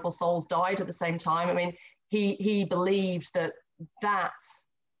young noble souls died at the same time. I mean, he believed that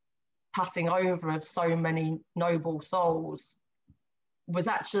passing over of so many noble souls was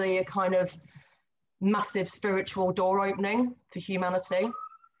actually a kind of massive spiritual door opening for humanity.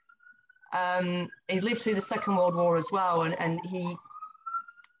 He lived through the Second World War as well, and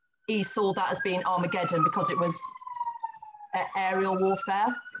he saw that as being Armageddon because it was aerial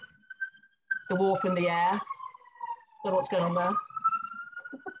warfare, the war from the air. Don't know what's going on there.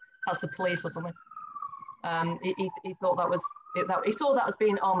 That's the police or something. He thought that was he saw that as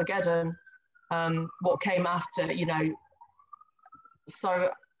being Armageddon. What came after, you know. So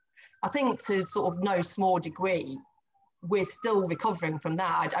I think to sort of no small degree, we're still recovering from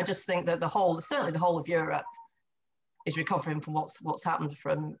that. I just think that certainly the whole of Europe is recovering from what's happened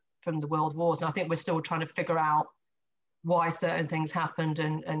from the world wars. And I think we're still trying to figure out why certain things happened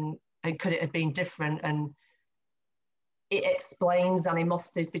and could it have been different. And it explains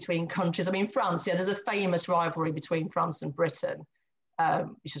animosities between countries. I mean, France, yeah, there's a famous rivalry between France and Britain. It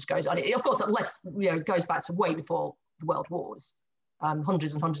just goes on. Of course, unless, you know, it goes back to way before the world wars,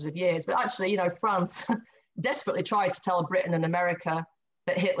 hundreds and hundreds of years. But actually, you know, France desperately tried to tell Britain and America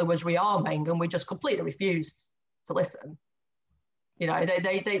that Hitler was rearming, and we just completely refused to listen. You know,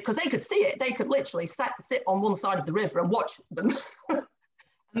 because they could see it. They could literally sit on one side of the river and watch them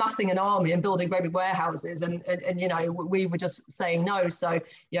amassing an army and building great big warehouses. And you know, we were just saying no. So,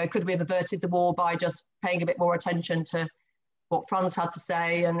 you know, could we have averted the war by just paying a bit more attention to what France had to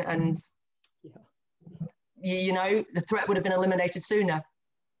say? And you know, the threat would have been eliminated sooner.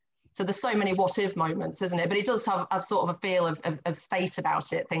 So there's so many what if moments, isn't it? But it does have sort of a feel of fate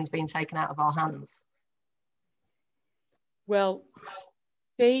about it, things being taken out of our hands. Well,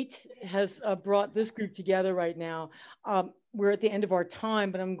 fate has brought this group together right now. We're at the end of our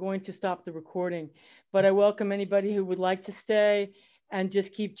time, but I'm going to stop the recording. But I welcome anybody who would like to stay and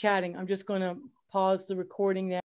just keep chatting. I'm just going to pause the recording now.